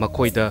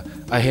makoida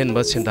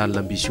ahenba sendal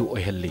lambisu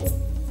ohelli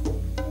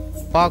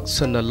pak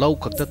sana lau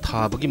khakta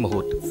thabagi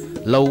mahut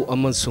lau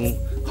amasung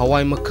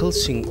hawai makhal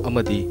sing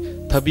amadi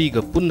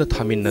thabiga punna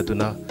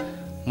thaminaduna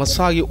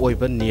masagi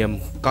oiba niyam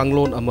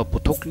kanglon ama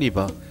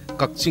puthokliba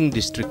kakching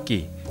district ki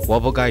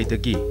wabagai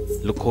dagi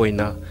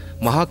lukhoina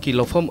mahaki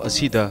lofam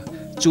asida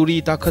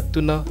churi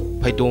takhatuna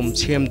phaidom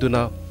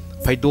chemduna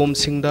phaidom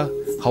singda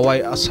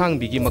hawai asang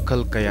bigi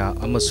makhal kaya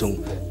amasung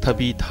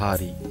thabi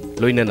thari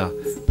loinana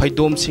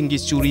phaidom singi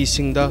churi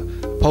singda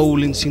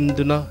phauling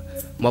sinduna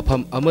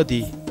mafam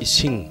amadi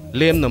ising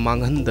lemna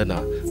manghandana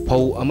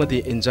phau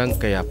amadi injang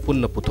kaya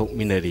punna puthok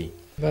minari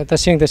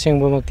taseng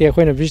bamakti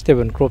akoina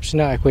vegetable crops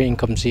na akoi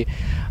income si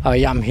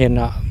yam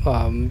hena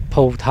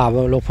phau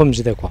thaba lofam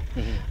sida ko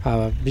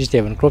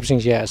vegetable crops sing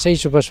je sei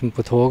super sum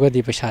puthoga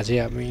di paisa je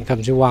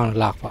income si wang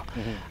lakpa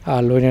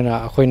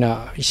loinana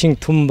akoina ising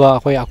thumba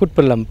akoi akut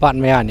palam pat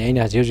maya ni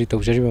aina je ji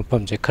tawjari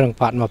mafam je khrang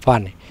pat ma pa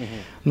ni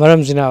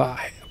maram jina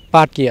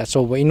party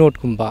अचौब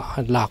इनोटगुम्बा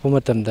लाखो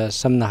मतमदा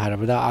समना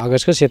हारबदा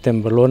अगस्त का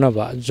September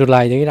लोनबा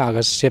जुलाई दगी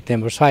अगस्त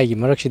September स्वाइगी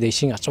मरक्सिदा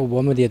इसिंग अचौब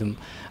अमदि अदुम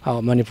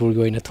Manipur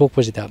गी ओइना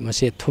थोकपसिदा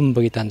मसे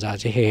थुमबगी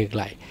तांजाजे हेक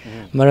लाइ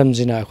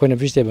मरमजिना अखोइना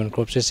vegetable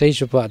crop से सही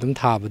सुपा अदुम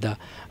थाबदा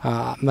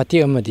मति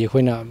अमदि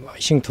अखोइना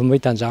इसिंग थुमबई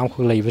तांजा अमखक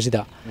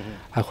लैबसिदा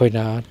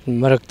अखोइना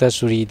मरक्ता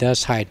सुरीदा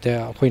साइडदा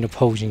अखोइना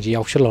फौजिंग जी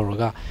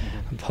यावसलौरगा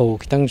फौ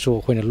खितंगसु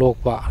अखोइना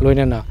लोकपा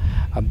लोइनाना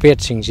बेट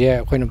सिंगजे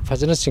अखोइना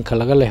फजना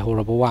सिंखलगा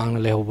लेहौरबा वांगना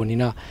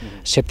लेहौबनिना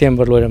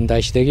September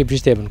लोइरमदाइसिदगी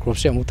vegetable crop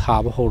से अमु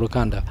थाबा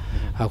हौरकांदा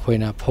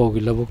अखोइना फौगी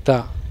लबुक्ता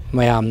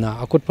मयामना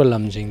अकुटपा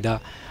लमजिंगदा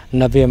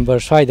नवेम्बर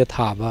स्वाइदा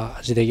थाबा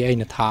असिदगी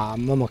अइना था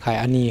अमा मखाइ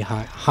अनि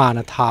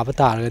हाना थाबा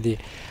तारगदी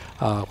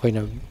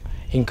अखोइना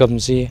income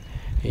ji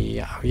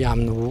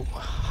यामनु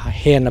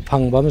Hena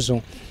फंगबा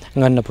अमसुंग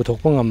ngana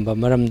puthokpa ngamba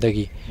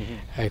maramdagi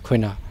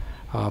aikoina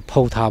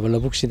phau thaba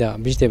labuksidha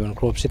vegetable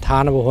crop se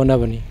thana ba hona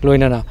bani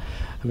loinana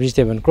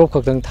vegetable crop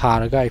khaktang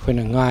tharaga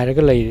aikoina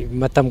ngairaga lei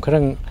matam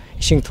kharang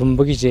ising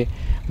thumbagi je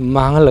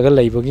mangalaga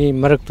leibagi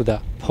maraktuda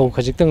phau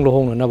khajiktang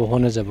lohongna na ba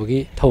hona jabagi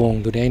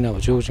thawong dune aina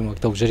ju jumak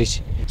tawjarisi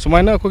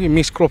sumaina ko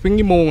mix cropping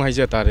gi mong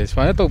haija tare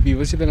sumaina to bi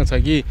basi dang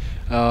sagi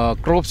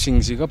crop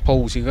sing siga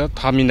phau siga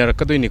thaminar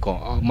ka doini ko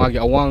magi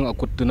awang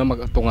akutuna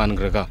mag tongan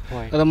graga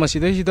ada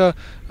masida sida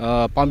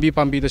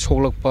pambi da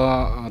soglakpa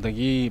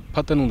adagi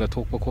phatanung da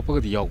thokpa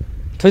khopa ga yaw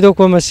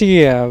thoidokpa masi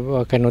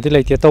kainodi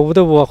leite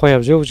tawbuda bo khoi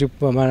habju ju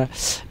ma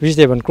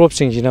vegetable crop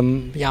sing jinam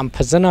yam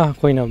phajana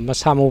khoina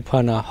masamu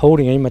phana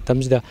hauringai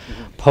matamsida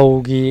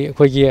phaugi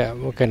khoigi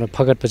kaino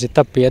phagat pasi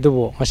tappe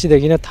adubo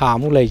masidagi na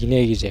thamu laigine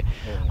gije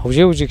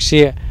hauji hujik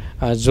se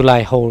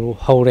july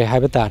haure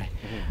haiba tare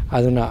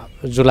aduna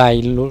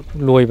july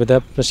loibada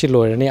masi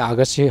loirani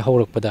august si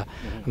haurakpada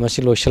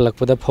masi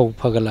loisalakpada phau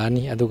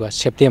phagalani aduga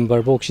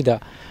september boksida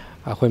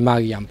akhoi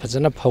magi yam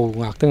phajana phau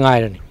ngakta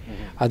ngairani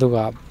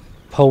aduga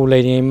phau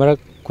leini marak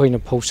khoina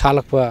phau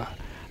salakpa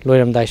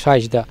loiramdai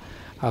swaisida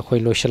akhoi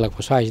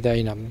loisalakpa swaisida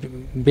aina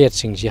bet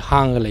singji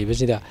hanga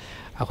leibasida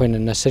akhoi na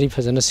nursery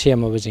phajana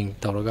semaba jing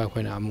tawraga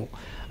akhoi na amu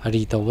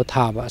ari tawba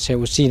thaba se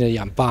usina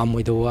yam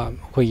pamoidowa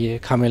akhoi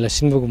khamela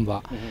sinbugumba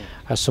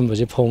asumba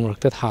je phong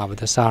rakta thaba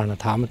da sarna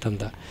tha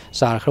matamda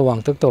sar khar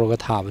wangtak tawraga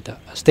thaba da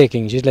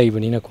staking ji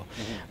leibani na ko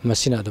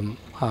masina dum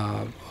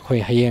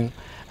akhoi hayeng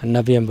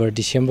November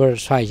December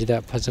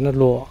swaisida phajana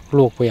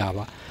lokpa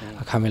yaba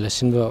khamela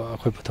sinba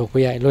akhoi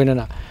puthokpa yai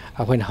loinana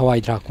akhoi hawai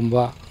drak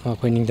kumba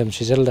akhoi ningdam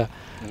sijalda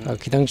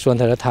kitang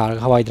chonthara thar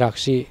hawai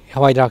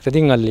drak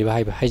tadi ngalli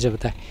ba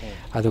haijabata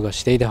aduga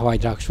state hawai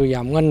drak su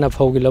yam nganna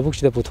phaugi labuk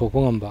sida puthokpa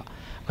ngamba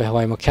akhoi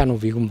hawai makhanu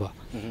bigumba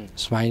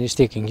smaini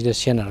staking sida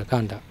senara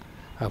kanda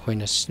akhoi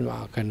na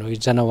kano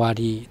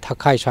January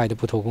thakai swaida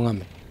puthokpa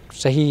ngame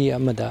sahi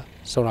amada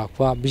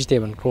sorakpa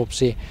vegetable crop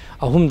se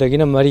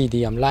ahumdagina mari di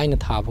yam laina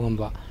thaba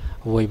ngamba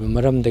woiba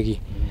maramdagi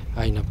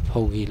aina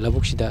phaugi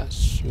labuksida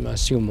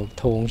sium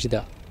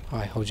thawngsida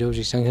ai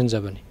hauji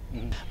sanghanjabani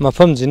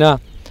mafamjina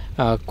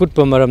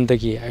kutpa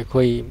maramdagi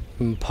akhoi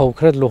phau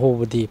khara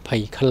lohobadi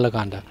phai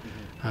khallaganda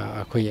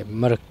akhoi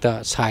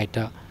marakta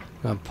saida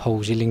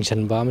phauji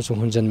lingchanba amsung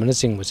hunjanmana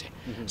singbase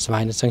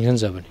samaina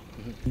sanghanjabani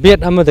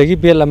bet amadagi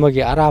bel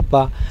amagi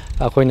arapa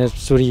akoina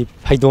suri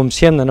phaidom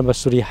semna ba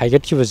suri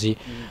haigat kibaji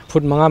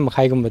phut manga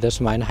makhai gumbada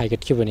sumaina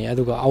haigat kibani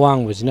aduga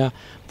awang bujina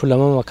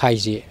phulama makhai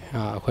ji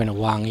akoina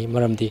wangi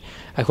maramdi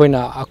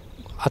akoina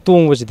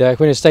atong bujida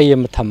akoina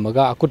stayem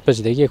thammaga akut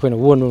bajidagi akoina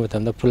wonba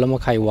matamda phulama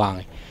khai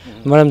wangi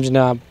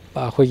maramjina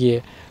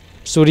akoigi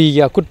suri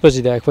gi akut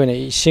bajida akoina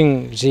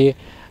ising ji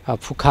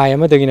phukhai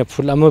amadagi na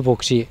phulama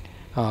boksi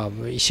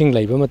ising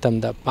laiba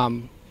matamda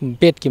pam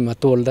bet ki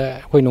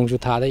matolda akoi nongju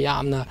thada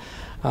yamna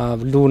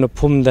luna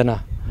phumdana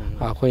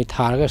akoi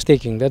tharaga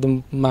staking da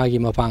dum magi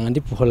mapang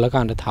andi puholla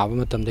kanda thaba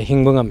matamda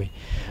hingba ngami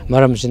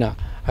maramsina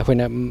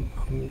akoina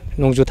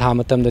nongju tha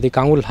matamda di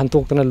kangul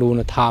hantoktana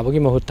luna thabagi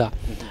mahutta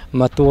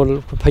matol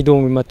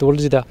phaidong matol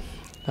jida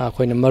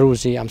akoina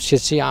marusi am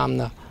sitsi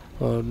amna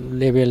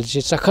level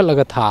ji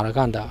chakhalaga thara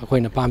kanda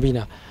akoina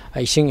pambina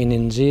ising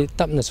energy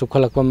tapna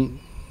sukhalakam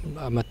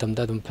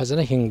matamda dum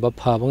phajana hingba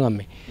phaba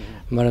ngami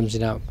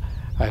maramsina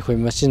akhoi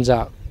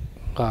machinja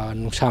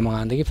nungsa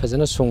mangandagi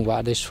fajana sungba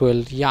ade soil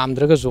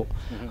yamdragajo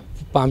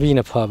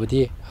pambina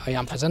phabadi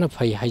yam fajana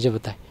phai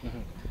haijabatai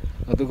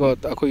aduga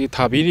akhoi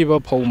thabiri ba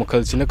phau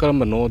makhal sina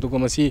karamba no aduga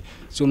masi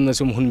chumna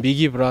sum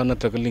hunbigi bra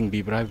natraga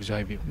lingbi bra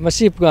bijai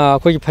masi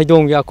akhoi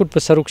phaidong ya akut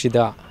pasaruk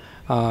sida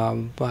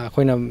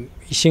akoina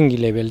isingi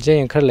level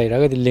je khar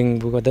leiraga di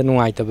lingbu da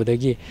nungai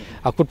tabadagi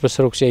akut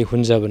pasaruk se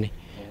hunjabani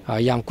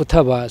yam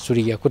kuthaba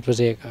suri akut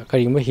pase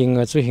karingma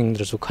hinga chu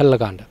hingdrasu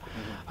khallaganda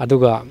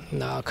aduga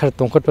khar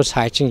tongkhat pa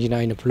sai ching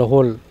jina ina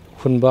lahol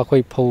hunba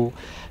khoi phau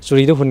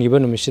suri do hungiba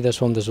numisida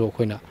somda jo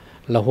khoina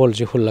lahol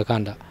ji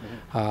hullakanda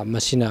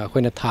masina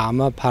khoina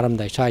thama pharam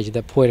dai sai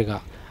jida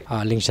phoiraga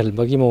lingchal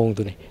bagi mawong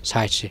dune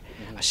sai chi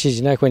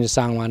asijina khoina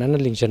sangmana na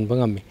lingchan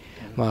bangami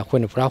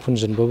ꯑꯩꯈꯣꯏꯅ ꯄꯨꯔꯥ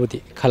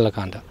ꯍꯨꯟꯖꯤꯟꯕꯕꯨꯗꯤ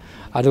ꯈꯜꯂꯀꯥꯟꯗ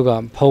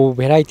ꯑꯗꯨꯒ ꯐꯧ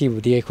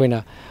ꯚꯦꯔꯥꯏꯇꯤꯕꯨꯗꯤ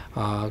ꯑꯩꯈꯣꯏꯅ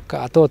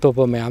ꯑꯇꯣꯞ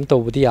ꯑꯇꯣꯞꯄ ꯃꯌꯥꯝ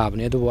ꯇꯧꯕꯗꯤ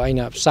ꯌꯥꯕꯅꯤ ꯑꯗꯨꯕꯨ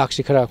ꯑꯩꯅ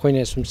ꯆꯥꯛꯁꯤ ꯈꯔ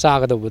ꯑꯩꯈꯣꯏꯅ ꯁꯨꯝ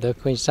ꯆꯥꯒꯗꯧꯕꯗ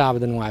ꯑꯩꯈꯣꯏ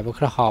ꯆꯥꯕꯗ ꯅꯨꯡꯉꯥꯏꯕ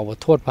ꯈꯔ ꯍꯥꯎꯕ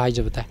ꯊꯣꯠꯄ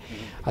ꯍꯥꯏꯖꯕ ꯇꯥꯏ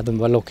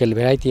ꯑꯗꯨꯝꯕ ꯂꯣꯀꯦꯜ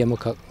ꯚꯦꯔꯥꯏꯇꯤ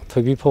ꯑꯃꯈꯛ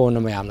ꯊꯣꯏꯕꯤ ꯐꯧꯅ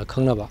ꯃꯌꯥꯝꯅ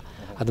ꯈꯪꯅꯕ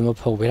ꯑꯗꯨꯝꯕ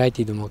ꯐꯧ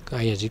ꯚꯦꯔꯥꯏꯇꯤꯗꯨꯃꯛ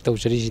ꯑꯩ ꯍꯧꯖꯤꯛ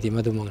ꯇꯧꯖꯔꯤꯁꯤꯗꯤ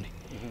ꯃꯗꯨꯃꯛꯅꯤ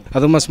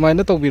ꯑꯗꯨꯝ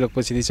ꯑꯁꯨꯃꯥꯏꯅ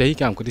ꯇꯧꯕꯤꯔꯛꯄꯁꯤꯗꯤ ꯆꯍꯤ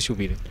ꯀꯌꯥꯃꯨꯛꯇꯤ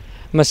ꯁꯨꯕꯤꯔꯦ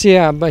ꯃꯁꯤ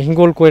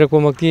ꯍꯤꯡꯒꯣꯜ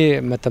ꯀꯣꯏꯔꯛꯄꯃꯛꯇꯤ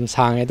ꯃꯇꯝ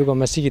ꯁꯥꯡꯉꯦ ꯑꯗꯨꯒ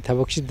ꯃꯁꯤꯒꯤ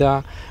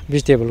ꯊꯕꯛꯁꯤꯗ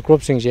ꯚꯤꯖꯤꯇꯦꯕꯜ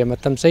ꯀ꯭ꯔꯣꯞꯁꯤꯡꯁꯦ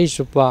ꯃꯇꯝ ꯆꯍꯤ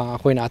ꯆꯨꯞꯄ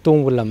ꯑꯩꯈꯣꯏꯅ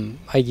ꯑꯇꯣꯡꯕ ꯂꯝ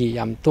ꯑꯩꯒꯤ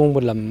ꯌꯥꯝ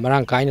ꯇꯣꯡꯕ ꯂꯝ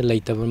ꯃꯔꯥꯡ ꯀꯥꯏꯅ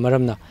ꯂꯩꯇꯕ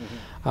ꯃꯔꯝꯅ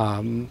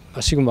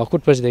ꯑꯁꯤꯒꯨꯝꯕ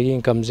ꯑꯀꯨꯠꯄꯁꯤꯗꯒꯤ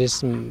ꯏꯟꯀꯝꯁꯦ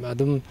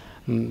ꯑꯗꯨꯝ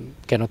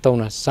ꯀꯩꯅꯣ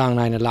ꯇꯧꯅ ꯆꯥꯡ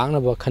ꯅꯥꯏꯅ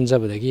ꯂꯥꯛꯅꯕ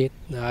ꯈꯟꯖꯕꯗꯒꯤ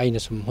ꯑꯩꯅ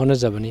ꯁꯨꯝ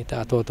ꯍꯣꯠꯅꯖꯕꯅꯤ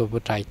ꯑꯇꯣꯞ ꯑꯇꯣꯞꯄ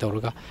ꯇ꯭ꯔꯥꯏ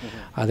ꯇꯧꯔꯒ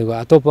ꯑꯗꯨꯒ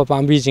ꯑꯇꯣꯞꯄ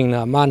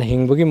ꯄꯥꯝꯕꯤꯁꯤꯡꯅ ꯃꯥꯅ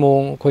ꯍꯤꯡꯕꯒꯤ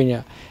ꯃꯑꯣꯡ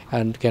ꯑꯩꯈꯣꯏꯅ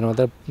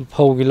ꯀꯩꯅꯣꯗ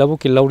ꯐꯧꯒꯤ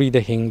ꯂꯧꯕꯨꯛꯀꯤ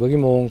ꯂꯧꯔꯤꯗ ꯍꯤꯡꯕꯒꯤ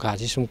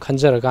ꯃꯑꯣꯡꯒꯁꯤ ꯁꯨꯝ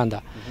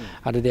ꯈꯟꯖꯔꯀꯥꯟꯗ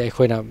ꯑꯗꯨꯗꯤ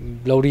ꯑꯩꯈꯣꯏꯅ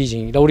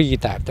ꯂꯧꯔꯤꯒꯤ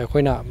ꯇꯥꯏꯞꯇ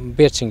ꯑꯩꯈꯣꯏꯅ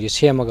ꯕꯦꯗꯁꯤꯡꯁꯦ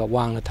ꯁꯦꯝꯃꯒ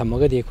ꯋꯥꯡꯅ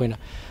ꯊꯝꯃꯒꯗꯤ ꯑꯩꯈꯣꯏꯅ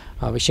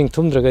ꯏꯁꯤꯡ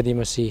ꯊꯨꯝꯗ꯭ꯔꯒꯗꯤ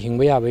ꯃꯁꯤ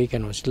ꯍꯤꯡꯕ ꯌꯥꯕꯒꯤ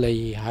ꯀꯩꯅꯣꯁꯤ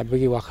ꯂꯩ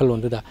ꯍꯥꯏꯕꯒꯤ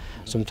ꯋꯥꯈꯜꯂꯣꯟꯗꯨꯗ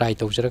ꯁꯨꯝ ꯇ꯭ꯔꯥꯏ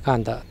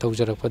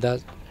ꯇꯧꯖꯔꯛꯄꯗ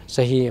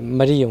ꯆꯍꯤ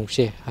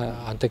 4ꯃꯨꯛꯁꯦ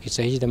ꯍꯟꯗꯛꯀꯤ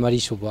ꯆꯍꯤꯁꯤꯗ 4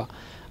 ꯁꯨꯕ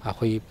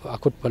ꯑꯩꯈꯣꯏ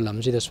ꯑꯀꯨꯠꯄ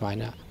ꯂꯝꯁꯤꯗ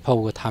ꯁꯨꯃꯥꯏꯅ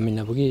ꯐꯧꯒ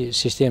ꯊꯥꯃꯤꯟꯅꯕꯒꯤ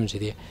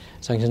ꯁꯤꯁꯇꯦꯝꯁꯤꯗꯤ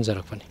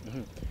ꯆꯪꯁꯤꯟꯖꯔꯛꯄꯅꯤ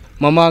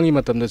ꯃꯃꯥꯡꯒꯤ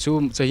ꯃꯇꯝꯗꯁꯨ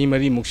ꯆꯍꯤ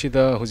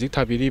 4ꯃꯨꯛꯁꯤꯗ ꯍꯧꯖꯤꯛ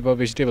ꯊꯥꯕꯤꯔꯤꯕ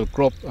ꯚꯦꯖꯤꯇꯦꯕꯜ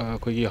ꯀ꯭ꯔꯣꯞ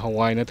ꯑꯩꯈꯣꯏꯒꯤ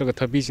ꯍꯋꯥꯏ ꯅꯠꯇ꯭ꯔꯒ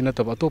ꯊꯕꯤꯁꯤ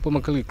ꯅꯠꯇꯕ ꯑꯇꯣꯞꯄ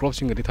ꯃꯈꯜꯒꯤ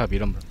ꯀ꯭ꯔꯣꯞꯁꯤꯡꯒꯗꯤ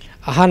ꯊꯥꯕꯤꯔꯝꯕ꯭ꯔꯥ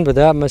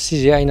ꯑꯍꯥꯟꯕꯗ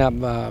ꯃꯁꯤꯁꯦ ꯑꯩꯅ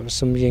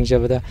ꯁꯨꯝ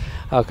ꯌꯦꯡꯖꯕꯗ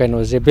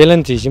ꯀꯩꯅꯣꯁꯦ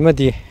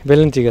ꯕꯦꯂꯟꯇ꯭ꯔꯤꯁꯤꯃꯗꯤ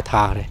ꯕꯦꯂꯟꯇ꯭ꯔꯤꯒ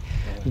ꯊꯥꯈ꯭ꯔꯦ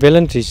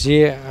ꯕꯦꯂꯟꯇ꯭ꯔꯤꯁꯤ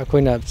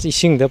ꯑꯩꯈꯣꯏꯅ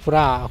ꯏꯁꯤꯡꯗ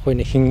ꯄꯨꯔꯥ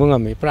ꯑꯩꯈꯣꯏꯅ ꯍꯤꯡꯕ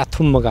ꯉꯝꯃꯤ ꯄꯨꯔꯥ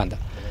ꯊꯨꯝꯃꯀꯥꯟꯗ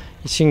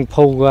ꯏꯁꯤꯡ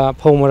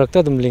ꯐꯧ ꯃꯔꯛꯇ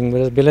ꯑꯗꯨꯝ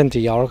ꯂꯤꯡꯕꯗ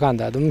ꯕꯦꯂꯟꯇ꯭ꯔꯤ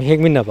ꯌꯥꯎꯔꯀꯥꯟꯗ ꯑꯗꯨꯝ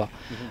ꯍꯦꯛꯃꯤꯟꯅꯕ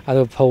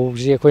ꯑꯗꯣ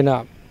ꯐꯧꯁꯤ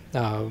ꯑꯩꯈꯣꯏꯅ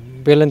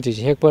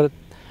ꯕꯦꯂꯟꯇ꯭ꯔꯤꯁꯤ ꯍꯦꯛꯄ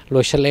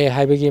ꯂꯣꯏꯁꯤꯜꯂꯛꯑꯦ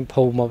ꯍꯥꯏꯕꯒꯤ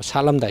ꯐꯧ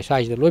ꯁꯥꯠꯂꯝꯗꯥꯏ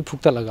ꯁ꯭ꯋꯥꯏꯁꯤꯗ ꯂꯣꯏ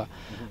ꯐꯨꯛꯇꯠꯂꯒ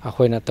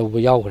ꯑꯩꯈꯣꯏꯅ ꯇꯧꯕ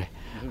ꯌꯥꯎꯈ꯭ꯔꯦ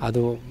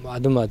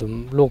ꯑꯗꯨꯃ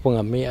ꯑꯗꯨꯝ ꯂꯣꯛꯄ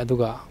ꯉꯝꯃꯤ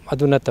ꯑꯗꯨꯒ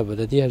ꯑꯗꯨ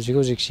ꯅꯠꯇꯕꯗꯗꯤ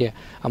ꯍꯧꯖꯤꯛꯁꯦ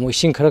ꯑꯃꯨꯛ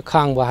ꯏꯁꯤꯡ ꯈꯔ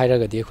ꯈꯥꯡꯕ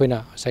ꯍꯥꯏꯔꯒꯗꯤ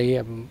ꯑꯩꯈꯣꯏꯅ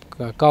ꯉꯁꯥꯏꯒꯤ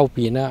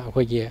ꯀꯥꯎꯄꯤꯅ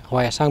ꯑꯩꯈꯣꯏꯒꯤ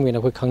ꯍꯋꯥꯏ ꯑꯁꯥꯡꯕꯤꯅ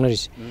ꯑꯩꯈꯣꯏ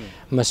ꯈꯪꯅꯔꯤꯁꯦ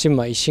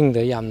ꯃꯁꯤꯃ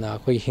ꯏꯁꯤꯡꯗ ꯌꯥꯝꯅ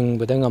ꯑꯩꯈꯣꯏ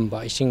ꯍꯤꯡꯕꯗ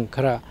ꯉꯝꯕ ꯏꯁꯤꯡ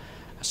ꯈꯔ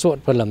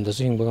ꯆꯣꯠꯄ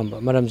ꯂꯝꯗꯁꯨ ꯍꯤꯡꯕ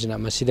ꯉꯝꯕ ꯃꯔꯝꯁꯤꯅ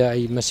ꯃꯁꯤꯗ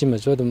ꯑꯩ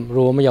ꯃꯁꯤꯃꯁꯨ ꯑꯗꯨꯝ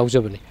ꯔꯣ ꯑꯃ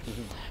ꯌꯥꯎꯖꯕꯅꯤ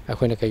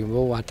ꯑꯩꯈꯣꯏꯅ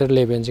ꯀꯩꯒꯨꯝꯕ ꯋꯥꯇꯔ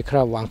ꯂꯦꯚꯦꯜꯁꯤ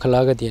ꯈꯔ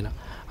ꯋꯥꯡꯈꯠꯂꯛꯑꯒꯗꯤꯅ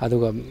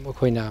ꯑꯗꯨꯒ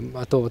ꯑꯩꯈꯣꯏꯅ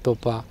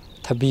ꯑꯇꯣꯞꯄ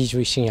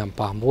ꯊꯕꯤꯁꯨ ꯏꯁꯤꯡ ꯌꯥꯝ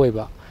ꯄꯥꯝꯕ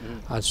ꯑꯣꯏꯕ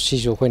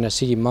ꯁꯤꯁꯨ ꯑꯩꯈꯣꯏꯅ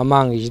ꯁꯤꯒꯤ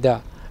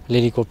ꯃꯃꯥꯡꯒꯤꯁꯤꯗ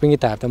ꯂꯤꯂꯤ ꯀ꯭ꯔꯣꯞꯄꯤꯡꯒꯤ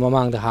ꯇꯥꯏꯞꯇ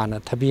ꯃꯃꯥꯡꯗ ꯍꯥꯟꯅ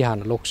ꯊꯕꯤ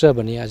ꯍꯥꯟꯅ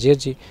ꯂꯣꯛꯆꯕꯅꯤ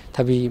ꯍꯧꯖꯤꯛ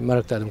ꯊꯕꯤ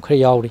ꯃꯔꯛꯇ ꯑꯗꯨꯝ ꯈꯔ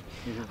ꯌꯥꯎꯔꯤ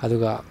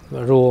ꯑꯗꯨꯒ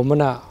ꯔꯣ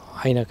ꯑꯃꯅ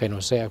ꯑꯩꯅ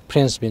ꯀꯩꯅꯣꯁꯦ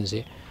ꯐ꯭ꯔꯦꯟꯁ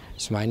ꯕꯤꯟꯁꯦ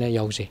ꯁꯨꯃꯥꯏꯅ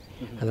ꯌꯥꯎꯖꯩ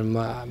ꯑꯗꯨ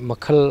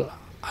ꯃꯈꯜ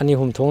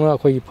 2-3 ꯊꯣꯛꯅ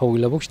ꯑꯩꯈꯣꯏꯒꯤ ꯐꯧꯒꯤ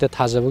ꯂꯧꯕꯨꯛꯁꯤꯗ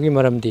ꯊꯥꯖꯕꯒꯤ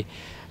ꯃꯔꯝꯗꯤ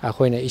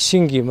ꯑꯩꯈꯣꯏꯅ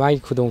ꯏꯁꯤꯡꯒꯤ ꯃꯥꯒꯤ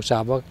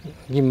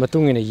ꯈꯨꯗꯣꯡꯆꯥꯕꯒꯤ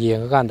ꯃꯇꯨꯡ ꯏꯟꯅ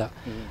ꯌꯦꯡꯉꯀꯥꯟꯗ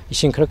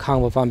ꯏꯁꯤꯡ ꯈꯔ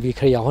ꯈꯥꯡꯕ ꯄꯥꯝꯕꯤ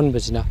ꯈꯔ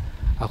ꯌꯥꯎꯍꯟꯕꯁꯤꯅ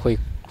ꯑꯩꯈꯣꯏ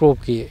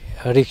ꯀ꯭ꯔꯣꯞꯀꯤ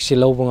ꯔꯤꯛꯁꯁꯤ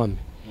ꯂꯧꯕ ꯉꯝꯃꯤ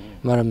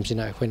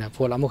ꯃꯔꯝꯁꯤꯅ ꯑꯩꯈꯣꯏꯅ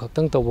ꯄꯣꯠ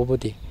ꯑꯃꯈꯛꯇꯪ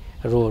ꯇꯧꯕꯕꯨꯗꯤ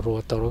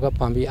ꯔꯣ ꯇꯧꯔꯒ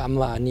ꯄꯥꯝꯕꯤ 1,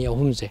 2,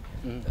 3ꯁꯦ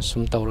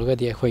ꯁꯨꯝ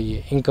ꯇꯧꯔꯒꯗꯤ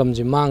ꯑꯩꯈꯣꯏꯒꯤ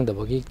ꯏꯟꯀꯝꯁꯤ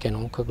ꯃꯥꯡꯗꯕꯒꯤ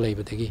ꯀꯩꯅꯣꯝꯈꯛ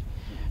ꯂꯩꯕꯗꯒꯤ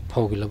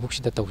ꯐꯧꯒꯤ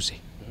ꯂꯧꯕꯨꯛꯁꯤꯗ ꯇꯧꯖꯩ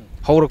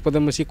ꯍꯧꯔꯛꯄꯗ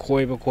ꯃꯁꯤ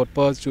ꯈꯣꯏꯕ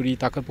ꯈꯣꯠꯄ ꯆꯨꯔꯤ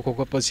ꯇꯥꯈꯠꯄ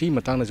ꯈꯣꯠꯄ ꯁꯤ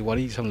ꯃꯇꯥꯡꯗꯁꯨ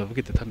ꯋꯥꯔꯤ ꯁꯝꯅꯕ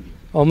ꯈꯤꯇ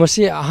ꯊꯝꯕꯤꯌꯨ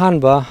ꯃꯁꯤ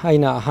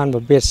ꯑꯩꯅ ꯑꯍꯥꯟꯕ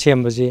ꯕꯦꯠ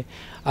ꯁꯦꯝꯕꯁꯤ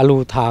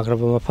ꯑꯂꯨ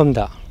ꯊꯥꯈ꯭ꯔꯕ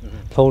ꯃꯐꯝꯗ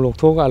ꯐꯧ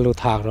ꯂꯧꯊꯣꯛꯑꯒ ꯑꯂꯨ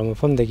ꯊꯥꯈ꯭ꯔꯕ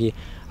ꯃꯐꯝꯗꯒꯤ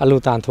ꯑꯂꯨ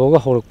ꯇꯥꯟꯊꯣꯛꯑꯒ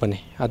ꯍꯧꯔꯛꯄꯅꯤ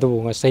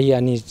ꯑꯗꯨꯕꯨ ꯆꯍꯤ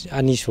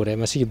 2 ꯁꯨꯔꯦ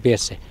ꯃꯁꯤꯒꯤ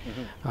ꯕꯦꯠꯁꯦ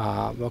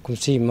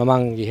ꯀꯨꯝꯁꯤ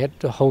ꯃꯃꯥꯡꯒꯤ ꯍꯦꯛ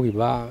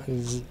ꯍꯧꯈꯤꯕ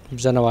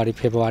ꯖꯅꯋꯥꯔꯤ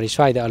ꯐꯦꯕꯋꯥꯔꯤ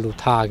ꯁ꯭ꯋꯥꯏꯗ ꯑꯂꯨ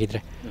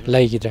ꯊꯥꯈꯤꯗ꯭ꯔꯦ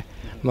ꯂꯩꯈꯤꯗ꯭ꯔꯦ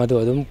ꯃꯗꯨ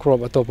ꯑꯗꯨꯝ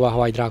ꯀ꯭ꯔꯣꯞ ꯑꯇꯣꯞꯄ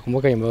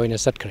ꯍꯋꯥꯏꯗ꯭ꯔꯥꯛꯀꯨꯝꯕ ꯀꯩꯒꯨꯝꯕ ꯑꯣꯏꯅ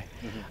ꯆꯠꯈ꯭ꯔꯦ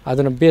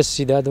ꯑꯗꯨꯅ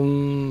ꯕꯦꯠꯁꯤꯗ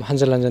ꯑꯗꯨꯝ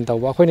ꯍꯟꯖꯤꯟ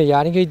ꯇꯧꯕ ꯑꯩꯈꯣꯏꯅ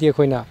ꯌꯥꯔꯤꯈꯩꯗꯤ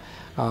ꯑꯩꯈꯣꯏꯅ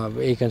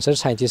ꯑꯦꯒ꯭ꯔꯤꯀꯜꯆꯔ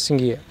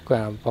ꯁꯥꯏꯟꯇꯤꯁꯁꯤꯡꯒꯤ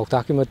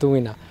ꯄꯥꯎꯇꯥꯛꯀꯤ ꯃꯇꯨꯡ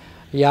ꯏꯟꯅ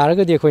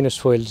ꯌꯥꯔꯒꯗꯤ ꯑꯩꯈꯣꯏꯅ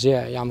ꯁꯣꯏꯜꯁꯦ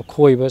ꯌꯥꯝ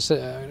ꯈꯣꯏꯕ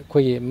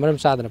ꯑꯩꯈꯣꯏꯒꯤ ꯃꯔꯝ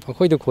ꯆꯥꯗꯅ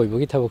ꯄꯪꯈꯣꯏꯗ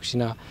ꯈꯣꯏꯕꯒꯤ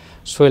ꯊꯕꯛꯁꯤꯅ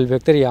ꯁꯣꯏꯜ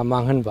ꯕꯦꯛꯇꯦꯔꯤꯌꯥ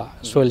ꯃꯥꯡꯍꯟꯕ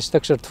ꯁꯣꯏꯜ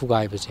ꯁ꯭ꯇ꯭ꯔꯛꯆꯔ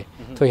ꯊꯨꯒꯥꯏꯕꯁꯦ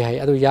ꯊꯣꯛꯏ ꯍꯥꯏ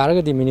ꯑꯗꯨ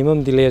ꯌꯥꯔꯒꯗꯤ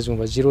ꯃꯤꯅꯤꯃꯝ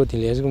ꯗꯤꯂꯦꯖꯒꯨꯝꯕ 0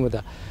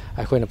 ꯗꯤꯂꯦꯖꯒꯨꯝꯕꯗ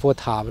ꯑꯩꯈꯣꯏꯅ ꯄꯣꯠ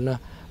ꯊꯥꯕꯅ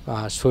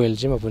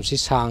ꯁꯣꯏꯜꯁꯤ ꯃꯄꯨꯟꯁꯤ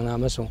ꯁꯥꯡꯅ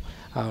ꯑꯃꯁꯨꯡ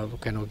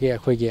ꯀꯩꯅꯣꯒꯤ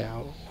ꯑꯩꯈꯣꯏꯒꯤ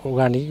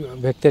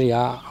ꯑꯣꯔꯒꯥꯅꯤꯛ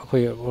ꯕꯦꯛꯇꯦꯔꯤꯌꯥ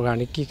ꯑꯩꯈꯣꯏ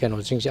ꯑꯣꯔꯒꯥꯅꯤꯛꯀꯤ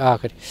ꯀꯩꯅꯣꯁꯤꯡꯁꯦ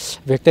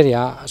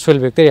ꯕꯦꯛꯇꯦꯔꯤꯌꯥ ꯁꯣꯏꯜ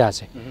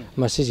ꯕꯦꯛꯇꯦꯔꯤꯌꯥꯁꯦ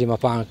ꯃꯁꯤꯁꯦ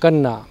ꯃꯄꯥꯡ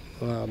ꯀꯟꯅ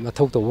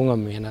ꯃꯊꯧ ꯇꯧꯕ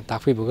ꯉꯝꯃꯦꯅ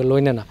ꯇꯥꯛꯄꯤꯕꯒ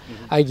ꯂꯣꯏꯅꯅ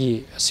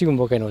ꯑꯩꯒꯤ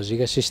ꯑꯁꯤꯒꯨꯝꯕ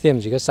ꯀꯩꯅꯣꯁꯤꯒ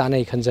ꯁꯤꯁꯇꯦꯝꯁꯤꯒ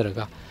ꯆꯥꯅꯩ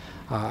ꯈꯟꯖꯔꯒ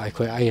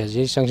ꯑꯩ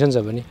ꯍꯧꯖꯤꯛ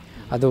ꯆꯪꯁꯤꯟꯖꯕꯅꯤ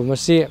ꯑꯗꯨ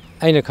ꯃꯁꯤ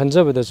ꯑꯩꯅ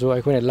ꯈꯟꯖꯕꯗꯁꯨ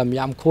ꯑꯩꯈꯣꯏꯅ ꯂꯝ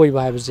ꯌꯥꯝ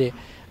ꯈꯣꯏꯕ ꯍꯥꯏꯕꯁꯦ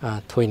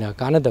ꯊꯣꯏꯅ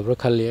ꯀꯥꯟꯅꯗꯕ꯭ꯔꯥ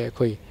ꯈꯜꯂꯤ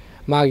ꯑꯩꯈꯣই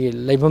ꯃꯥꯒꯤ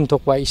ꯂꯩꯐꯝ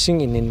ꯊꯣꯛꯄ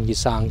ꯏꯁꯤꯡ ꯏꯅꯤꯟꯒꯤ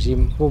ꯆꯥꯡꯁꯤ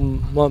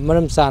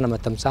ꯃꯔꯝ ꯆꯥꯅ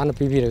ꯃꯇꯝ ꯆꯥꯅ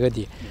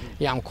ꯄꯤꯕꯤꯔꯒꯗꯤ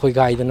ꯌꯥꯝ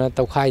ꯈꯣꯏꯒꯥꯏꯗꯅ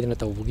ꯇꯧꯈꯥꯏꯗꯅ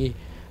ꯇꯧꯕꯒꯤ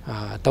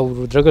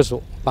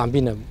ꯇꯧꯔꯨꯗ꯭ꯔꯒꯁꯨ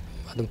ꯄꯥꯝꯕꯤꯅ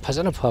ꯑꯗꯨꯝ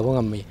ꯐꯖꯅ ꯐꯕ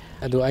ꯉꯝꯃꯤ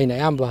ꯑꯗꯨ ꯑꯩꯅ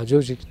ꯑꯌꯥꯝꯕ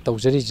ꯍꯧꯖꯤꯛ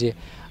ꯇꯧꯖꯔꯤꯁꯦ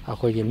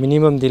ꯑꯩꯈꯣꯏꯒꯤ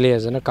ꯃꯤꯅꯤꯃꯝ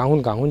ꯗꯤꯂꯦꯖꯅ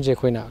ꯀꯥꯡꯍꯨꯟꯁꯦ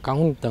ꯑꯩꯈꯣꯏꯅ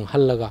ꯀꯥꯡꯍꯨꯟꯇꯪ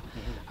ꯍꯜꯂꯒ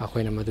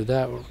ꯑꯩꯈꯣꯏꯅ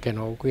ꯃꯗꯨꯗ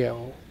ꯀꯩꯅꯣ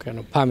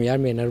ꯐꯥꯔꯝ ꯌꯥꯔ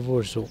ꯃꯦꯅꯔꯕꯨ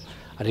ꯑꯣꯏꯔꯁꯨ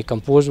ꯑꯗꯩ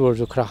ꯀꯝꯄꯣꯁ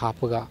ꯑꯣꯏꯔꯁꯨ ꯈꯔ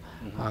ꯍꯥꯞꯄꯒ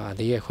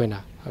ꯑꯗꯒꯤ ꯑꯩꯈꯣꯏꯅ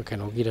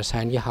ꯀꯩꯅꯣꯒꯤ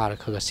ꯔꯁꯥꯌꯅꯒꯤ ꯍꯥꯔ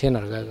ꯈꯔ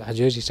ꯁꯦꯟꯅꯔꯒ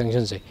ꯍꯧꯖꯤꯛ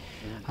ꯆꯪꯁꯤꯟꯖꯩ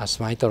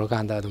ꯑꯁꯨꯃꯥꯏꯅ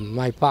ꯇꯧꯔꯀꯥꯟꯗ ꯑꯗꯨꯝ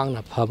ꯃꯥꯏ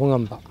ꯄꯥꯛꯅ ꯐꯕ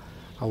ꯉꯝꯕ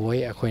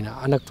ꯑꯣꯏ ꯑꯩꯈꯣꯏꯅ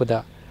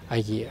ꯑꯅꯛꯄꯗ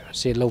ꯑꯩꯒꯤ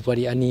ꯂꯧ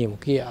ꯄꯔꯤ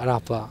 2ꯃꯨꯛꯀꯤ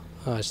ꯑꯔꯥꯞꯄ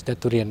ꯁꯤꯗ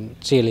ꯇꯨꯔꯦꯟ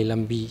ꯆꯦꯜꯂꯤ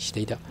ꯂꯝꯕꯤ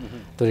ꯁꯤꯗꯩꯗ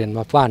ꯇꯨꯔꯦꯟ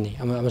ꯃꯄꯥꯟꯅꯤ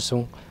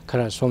ꯑꯃꯁꯨꯡ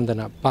ꯈꯔ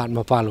ꯁꯣꯝꯗꯅ ꯄꯥꯠ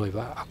ꯃꯄꯥꯟ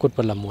ꯑꯣꯏꯕ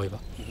ꯑꯀꯨꯠꯄ ꯂꯝ ꯑꯣꯏꯕ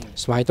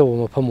ꯁꯨꯃꯥꯏꯅ ꯇꯧꯕ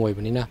ꯃꯐꯝ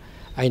ꯑꯣꯏꯕꯅꯤꯅ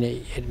ꯑꯩꯅ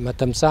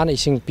ꯃꯇꯝ ꯆꯥꯅ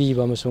ꯏꯁꯤꯡ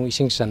ꯄꯤꯕ ꯑꯃꯁꯨꯡ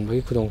ꯏꯁꯤꯡ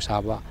ꯆꯟꯕꯒꯤ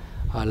ꯈꯨꯗꯣꯡꯆꯥꯕ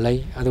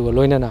ꯂꯩ ꯑꯗꯨꯒ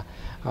ꯂꯣꯏꯅꯅ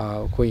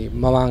ꯑꯩꯈꯣꯏ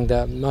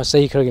ꯃꯃꯥꯡꯗ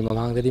ꯆꯍꯤ ꯈꯔꯒꯤ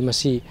ꯃꯃꯥꯡꯗꯗꯤ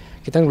ꯃꯁꯤ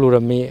ꯈꯤꯇꯪ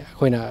ꯂꯨꯔꯝꯃꯤ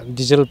ꯑꯩꯈꯣꯏꯅ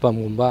ꯗꯤꯖꯜ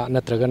ꯄꯝꯒꯨꯝꯕ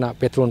ꯅꯠꯇ꯭ꯔꯒꯅ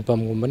ꯄꯦꯇ꯭ꯔꯣꯜ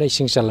ꯄꯝꯒꯨꯝꯕꯅ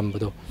ꯏꯁꯤꯡ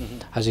ꯆꯜꯂꯝꯕꯗꯣ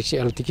ꯍꯧꯖꯤꯛꯁꯤ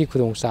ꯑꯦꯂꯦꯛꯇ꯭ꯔꯤꯛꯀꯤ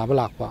ꯈꯨꯗꯣꯡꯆꯥꯕ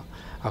ꯂꯥꯛꯄ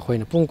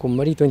ꯑꯩꯈꯣꯏꯅ ꯄꯨꯡ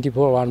 24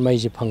 24 ꯑꯋꯥꯔ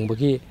ꯃꯩꯁꯤ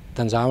ꯐꯪꯕꯒꯤ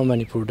ꯇꯥꯟꯖꯥ ꯑꯃ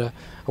ꯃꯅꯤꯄꯨꯔꯗ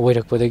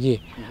ꯑꯣꯏꯔꯛꯄꯗꯒꯤ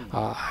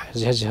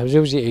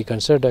ꯍꯧꯖꯤꯛ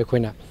ꯑꯦꯒ꯭ꯔꯤꯀꯜꯆꯔꯗ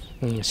ꯑꯩꯈꯣꯏꯅ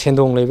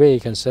ꯁꯦꯟꯗꯣꯡ ꯂꯩꯕ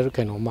ꯑꯦꯒ꯭ꯔꯤꯀꯜꯆꯔ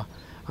ꯀꯩꯅꯣꯝꯃ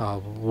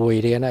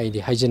ꯑꯣꯏꯔꯦꯅ ꯑꯩꯗꯤ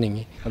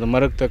ꯍꯥꯏꯖꯅꯤꯡꯉꯤ ꯑꯗꯣ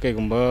ꯃꯔꯛꯇ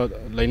ꯀꯩꯒꯨꯝꯕ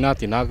ꯂꯩꯅꯥ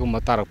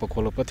ꯇꯤꯟꯅꯥꯒꯨꯝꯕ ꯇꯥꯔꯛꯄ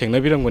ꯈꯣꯠꯂꯛꯄ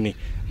ꯊꯦꯡꯅꯕꯤꯔꯝꯒꯅꯤ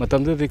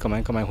ꯃꯇꯝꯗꯨꯗꯤ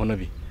ꯀꯃꯥꯏ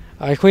ꯍꯣꯠꯅꯕꯤ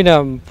ꯑꯩꯈꯣꯏꯅ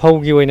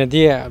ꯐꯧꯒꯤ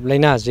ꯑꯣꯏꯅꯗꯤ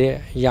ꯂꯩꯅꯥꯁꯦ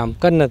ꯌꯥꯝ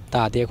ꯀꯟꯅ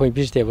ꯇꯥꯗꯦ ꯑꯩꯈꯣꯏ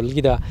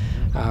ꯚꯤꯖꯤꯇꯦꯕꯜꯒꯤꯗ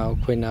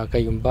ꯑꯩꯈꯣꯏꯅ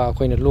ꯀꯩꯒꯨꯝꯕ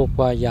ꯑꯩꯈꯣꯏꯅ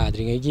ꯂꯣꯛꯄ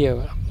ꯌꯥꯗ꯭ꯔꯤꯉꯩꯒꯤ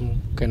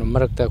ꯀꯩꯅꯣ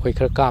ꯃꯔꯛꯇ ꯑꯩꯈꯣꯏ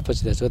ꯈꯔ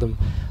ꯀꯥꯞꯄꯁꯤꯗꯁꯨ ꯑꯗꯨꯝ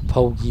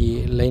ꯐꯧꯒꯤ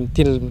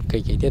ꯇꯤꯜ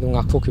ꯀꯩꯀꯩꯗꯤ ꯑꯗꯨꯝ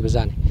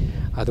ꯉꯥꯛꯊꯣꯛꯈꯤꯕꯖꯥꯠꯅꯤ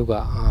ꯑꯗꯨꯒ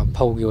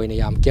ꯐꯧꯒꯤ ꯑꯣꯏꯅ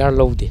ꯌꯥꯝ ꯀꯤꯌꯥꯔ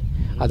ꯂꯧꯗꯦ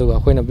ꯑꯗꯨꯒ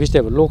ꯑꯩꯈꯣꯏꯅ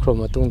ꯚꯤꯖꯤꯇꯦꯕꯜ ꯂꯣꯛꯈ꯭ꯔꯕ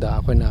ꯃꯇꯨꯡꯗ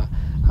ꯑꯩꯈꯣꯏꯅ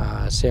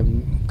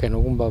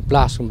ꯀꯩꯅꯣꯒꯨꯝꯕ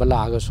ꯕ꯭ꯂꯥꯁꯀꯨꯝꯕ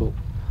ꯂꯥꯛꯑꯒꯁꯨ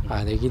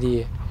ꯑꯗꯒꯤꯗꯤ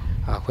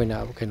ꯑꯩꯈꯣꯏꯅ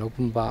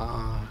ꯀꯩꯅꯣꯒꯨꯝꯕ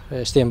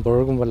ꯁ꯭ꯇꯦꯝ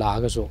ꯕꯣꯔꯔꯒꯨꯝꯕ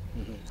ꯂꯥꯛꯑꯒꯁꯨ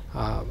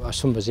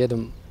ꯑꯁꯨꯝꯕꯁꯦ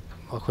ꯑꯗꯨꯝ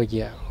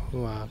ꯑꯩꯈꯣꯏꯒꯤ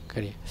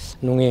ꯀꯔꯤ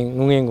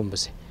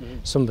ꯅꯨꯡꯌꯦꯡꯒꯨꯝꯕꯁꯦ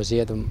ꯁꯨꯝꯕꯁꯦ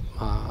ꯑꯗꯨꯝ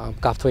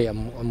ꯀꯥꯞꯊꯣꯛꯑꯦ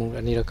ꯑꯃꯨꯛ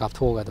ꯑꯅꯤꯔꯛ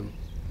ꯀꯥꯞꯊꯣꯛꯑꯒ ꯑꯗꯨꯝ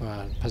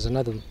ꯐꯖꯅ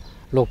ꯑꯗꯨꯝ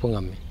ꯂꯣꯛꯄ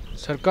ꯉꯝꯃꯤ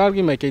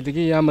ꯁꯔꯀꯥꯔꯒꯤ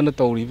ꯃꯥꯏꯀꯩꯗꯒꯤ ꯑꯌꯥꯝꯕꯅ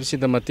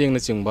ꯇꯧꯔꯤꯕꯁꯤꯗ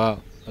ꯃꯇꯦꯡꯅꯆꯤꯡꯕ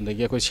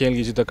ꯑꯗꯒꯤ ꯑꯩꯈꯣꯏ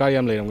ꯁꯦꯜꯒꯤꯁꯨ ꯗꯔꯀꯥꯔ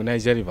ꯌꯥꯝ ꯂꯩꯔꯝꯒꯅꯤ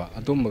ꯍꯥꯏꯖꯔꯤꯕ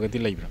ꯑꯗꯨꯝꯕꯒꯗꯤ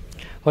ꯂꯩꯕ꯭ꯔꯥ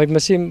ꯍꯣꯏ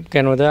ꯃꯁꯤ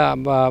ꯀꯩꯅꯣꯗ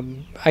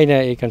ꯑꯩꯅ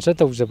ꯑꯦꯒ꯭ꯔꯤꯀꯜꯆꯔ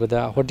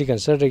ꯇꯧꯖꯕꯗ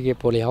ꯍꯣꯔꯇꯤꯀꯜꯆꯔꯗꯒꯤ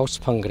ꯄꯣꯂꯤ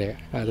ꯍꯥꯎꯁ ꯐꯪꯈ꯭ꯔꯦ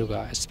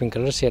ꯑꯗꯨꯒ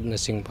ꯁ꯭ꯄ꯭ꯔꯤꯡꯀꯂꯔ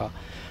ꯁꯦꯠꯅꯆꯤꯡꯕ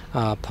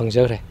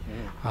ꯐꯪꯖꯈ꯭ꯔꯦ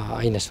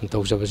ꯑꯩꯅ ꯁꯨꯝ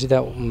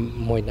ꯇꯧꯖꯕꯁꯤꯗ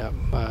ꯃꯣꯏꯅ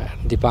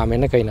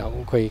ꯗꯤꯄꯥꯔꯠꯃꯦꯟꯅ ꯀꯩꯅ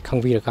ꯑꯩꯈꯣꯏ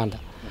ꯈꯪꯕꯤꯔꯀꯥꯟꯗ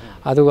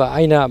ꯑꯗꯨꯒ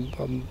ꯑꯩꯅ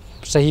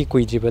ꯆꯍꯤ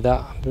ꯀꯨꯏꯗ꯭ꯔꯤꯕꯗ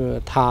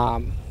ꯊꯥ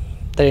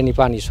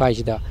 7-9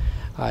 ꯁ꯭ꯋꯥꯏꯁꯤꯗ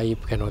ꯑꯩ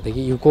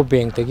ꯀꯩꯅꯣꯗꯒꯤ ꯌꯨꯀꯣ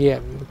ꯕꯦꯡꯛꯇꯒꯤ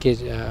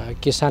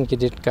ꯀꯤꯁꯥꯟ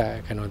ꯀ꯭ꯔꯦꯗꯤꯠ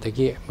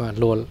ꯀꯩꯅꯣꯗꯒꯤ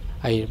ꯂꯣꯟ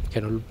ꯑꯩ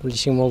ꯀꯩꯅꯣ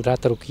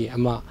 93,000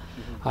 ꯑꯃ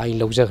ꯑꯩ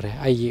ꯂꯧꯖꯈ꯭ꯔꯦ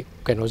ꯑꯩꯒꯤ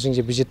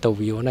ꯀꯩꯅꯣꯁꯤꯡꯁꯦ ꯚꯤꯖꯤꯠ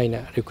ꯇꯧꯕꯤꯌꯣꯅ ꯑꯩꯅ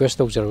ꯔꯤꯀ꯭ꯋꯦꯁ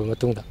ꯇꯧꯖꯔꯕ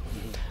ꯃꯇꯨꯡꯗ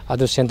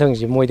ꯑꯗꯨ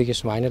ꯁꯦꯟꯊꯪꯁꯤ ꯃꯣꯏꯗꯒꯤ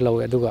ꯁꯨꯃꯥꯏꯅ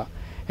ꯂꯧꯋꯦ ꯑꯗꯨꯒ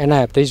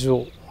NIFꯇꯩꯁꯨ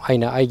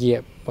ꯑꯩꯅ ꯑꯩꯒꯤ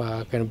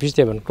ꯀꯩꯅꯣ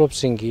ꯚꯤꯖꯤꯇꯦꯕꯜ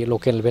ꯀ꯭ꯔꯣꯞꯁꯤꯡꯒꯤ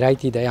ꯂꯣꯀꯦꯜ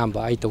ꯚꯦꯔꯥꯏꯇꯤꯗ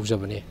ꯑꯌꯥꯝꯕ ꯑꯩ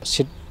ꯇꯧꯖꯕꯅꯦ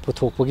ꯁꯤꯠ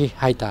ꯄꯨꯊꯣꯛꯄꯒꯤ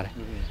ꯍꯥꯏꯇꯥꯔꯦ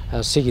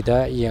ꯁꯤꯒꯤꯗ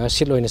ꯌꯦꯡꯉ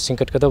ꯁꯤꯠ ꯑꯣꯏꯅ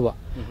ꯁꯤꯡꯀꯠꯀꯗꯕ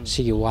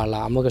ꯁꯤꯒꯤ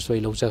ꯋꯥꯂꯥ ꯑꯃꯒꯁꯨ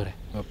ꯑꯩ ꯂꯧꯖꯈ꯭ꯔꯦ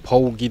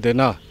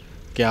ꯐꯧꯒꯤꯗꯅ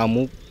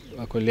ꯀꯌꯥꯃꯨꯛ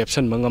ꯑꯩꯈꯣꯏ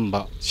ꯂꯦꯞꯁꯟꯕ ꯉꯝꯕ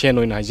ꯁꯦꯟ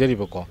ꯑꯣꯏꯅ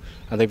ꯍꯥꯏꯖꯔꯤꯕꯀꯣ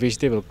ꯑꯗꯩ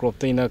ꯚꯦꯖꯤꯇꯦꯕꯜ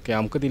ꯀ꯭ꯔꯣꯞꯇꯩꯅ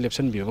ꯀꯌꯥꯃꯨꯛꯀꯗꯤ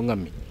ꯂꯦꯞꯁꯟꯕꯤꯕ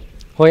ꯉꯝꯃꯤ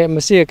ꯍꯣꯏ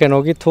ꯃꯁꯤ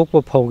ꯀꯩꯅꯣꯒꯤ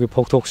ꯊꯣꯛꯄ ꯐꯧꯒꯤ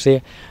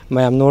ꯐꯧꯊꯣꯛꯁꯦ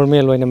ꯃꯌꯥꯝ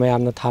ꯅꯣꯔꯃꯦꯜ ꯑꯣꯏꯅ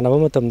ꯃꯌꯥꯝꯅ ꯊꯥꯅꯕ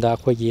ꯃꯇꯝꯗ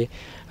ꯑꯩꯈꯣꯏꯒꯤ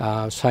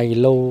ꯁ꯭ꯋꯥꯏꯒꯤ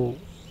ꯂꯧ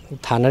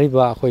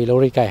ꯊꯥꯅꯔꯤꯕ ꯑꯩꯈꯣꯏ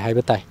ꯂꯧꯔꯩꯀꯥꯏ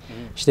ꯍꯥꯏꯕ ꯇꯥꯏ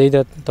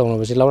ꯁꯤꯗꯩꯗ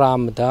ꯇꯧꯅꯕꯁꯤ ꯂꯧꯔꯥꯛ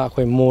ꯑꯃꯗ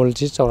ꯑꯩꯈꯣꯏ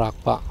ꯃꯣꯜꯁꯤ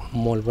ꯆꯥꯎꯔꯥꯛꯄ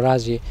ꯃꯣꯜ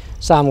ꯕꯣꯔꯥꯁꯤ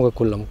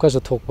 110 ꯑꯃꯨꯛꯀꯁꯨ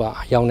ꯊꯣꯛꯄ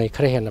ꯌꯥꯎꯅꯩ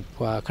ꯈꯔ ꯍꯦꯟꯅ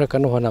ꯈꯔ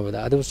ꯀꯟꯅ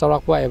ꯍꯣꯠꯅꯕꯗ ꯑꯗꯨ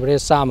ꯆꯥꯎꯔꯥꯛꯄ ꯑꯦꯚꯔꯦꯖ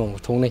 100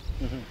 ꯑꯃꯨꯛ ꯊꯣꯛꯅꯩ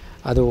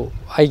ꯑꯗꯨ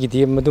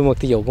ꯑꯩꯒꯤꯗꯤ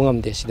ꯃꯗꯨꯃꯛꯇꯤ ꯌꯧꯕ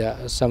ꯉꯝꯗꯦ ꯁꯤꯗ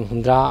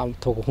 70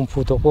 ꯊꯣꯛꯄ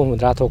 50 ꯊꯣꯛꯄ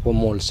 60 ꯊꯣꯛꯄ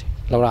ꯃꯣꯜꯁꯦ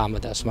ꯂꯧꯔꯥꯛ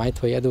ꯑꯃꯗ ꯁꯨꯃꯥꯏꯅ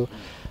ꯊꯣꯛꯏ ꯑꯗꯨ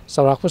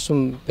ꯆꯥꯎꯔꯥꯛꯄ ꯁꯨꯝ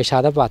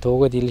ꯄꯩꯁꯥꯗ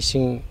ꯄꯥꯊꯣꯛꯑꯒꯗꯤ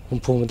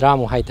 60-70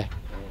 ꯑꯃꯨꯛ ꯍꯥꯏꯇꯥꯏ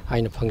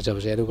ꯑꯩꯅ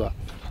ꯐꯪꯖꯕꯁꯦ ꯑꯗꯨꯒ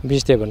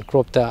ꯚꯤꯖꯤꯇꯦꯕꯜ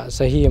ꯀ꯭ꯔꯣꯞꯇ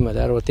ꯆꯍꯤ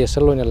ꯑꯃꯗ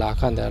ꯔꯣꯇꯦꯁꯟ ꯑꯣꯏꯅ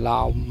ꯂꯥꯛꯑꯀꯥꯟꯗ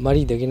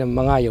 3ꯗꯒꯤꯅ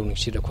 5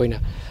 ꯌꯧꯅꯤꯡꯁꯤꯗ ꯑꯩꯈꯣꯏꯅ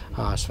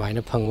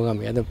ꯁꯨꯃꯥꯏꯅ ꯐꯪꯕ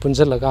ꯉꯝꯃꯤ ꯑꯗꯨ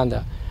ꯄꯨꯟꯁꯤꯜꯂꯀꯥꯟꯗ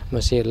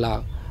ꯃꯁꯤ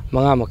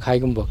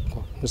 5.5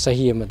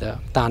 ꯆꯍꯤ ꯑꯃꯗ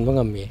ꯇꯥꯟꯕ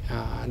ꯉꯝꯃꯤ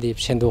ꯑꯗꯤ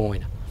ꯁꯦꯟꯗꯣꯡ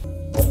ꯑꯣꯏꯅ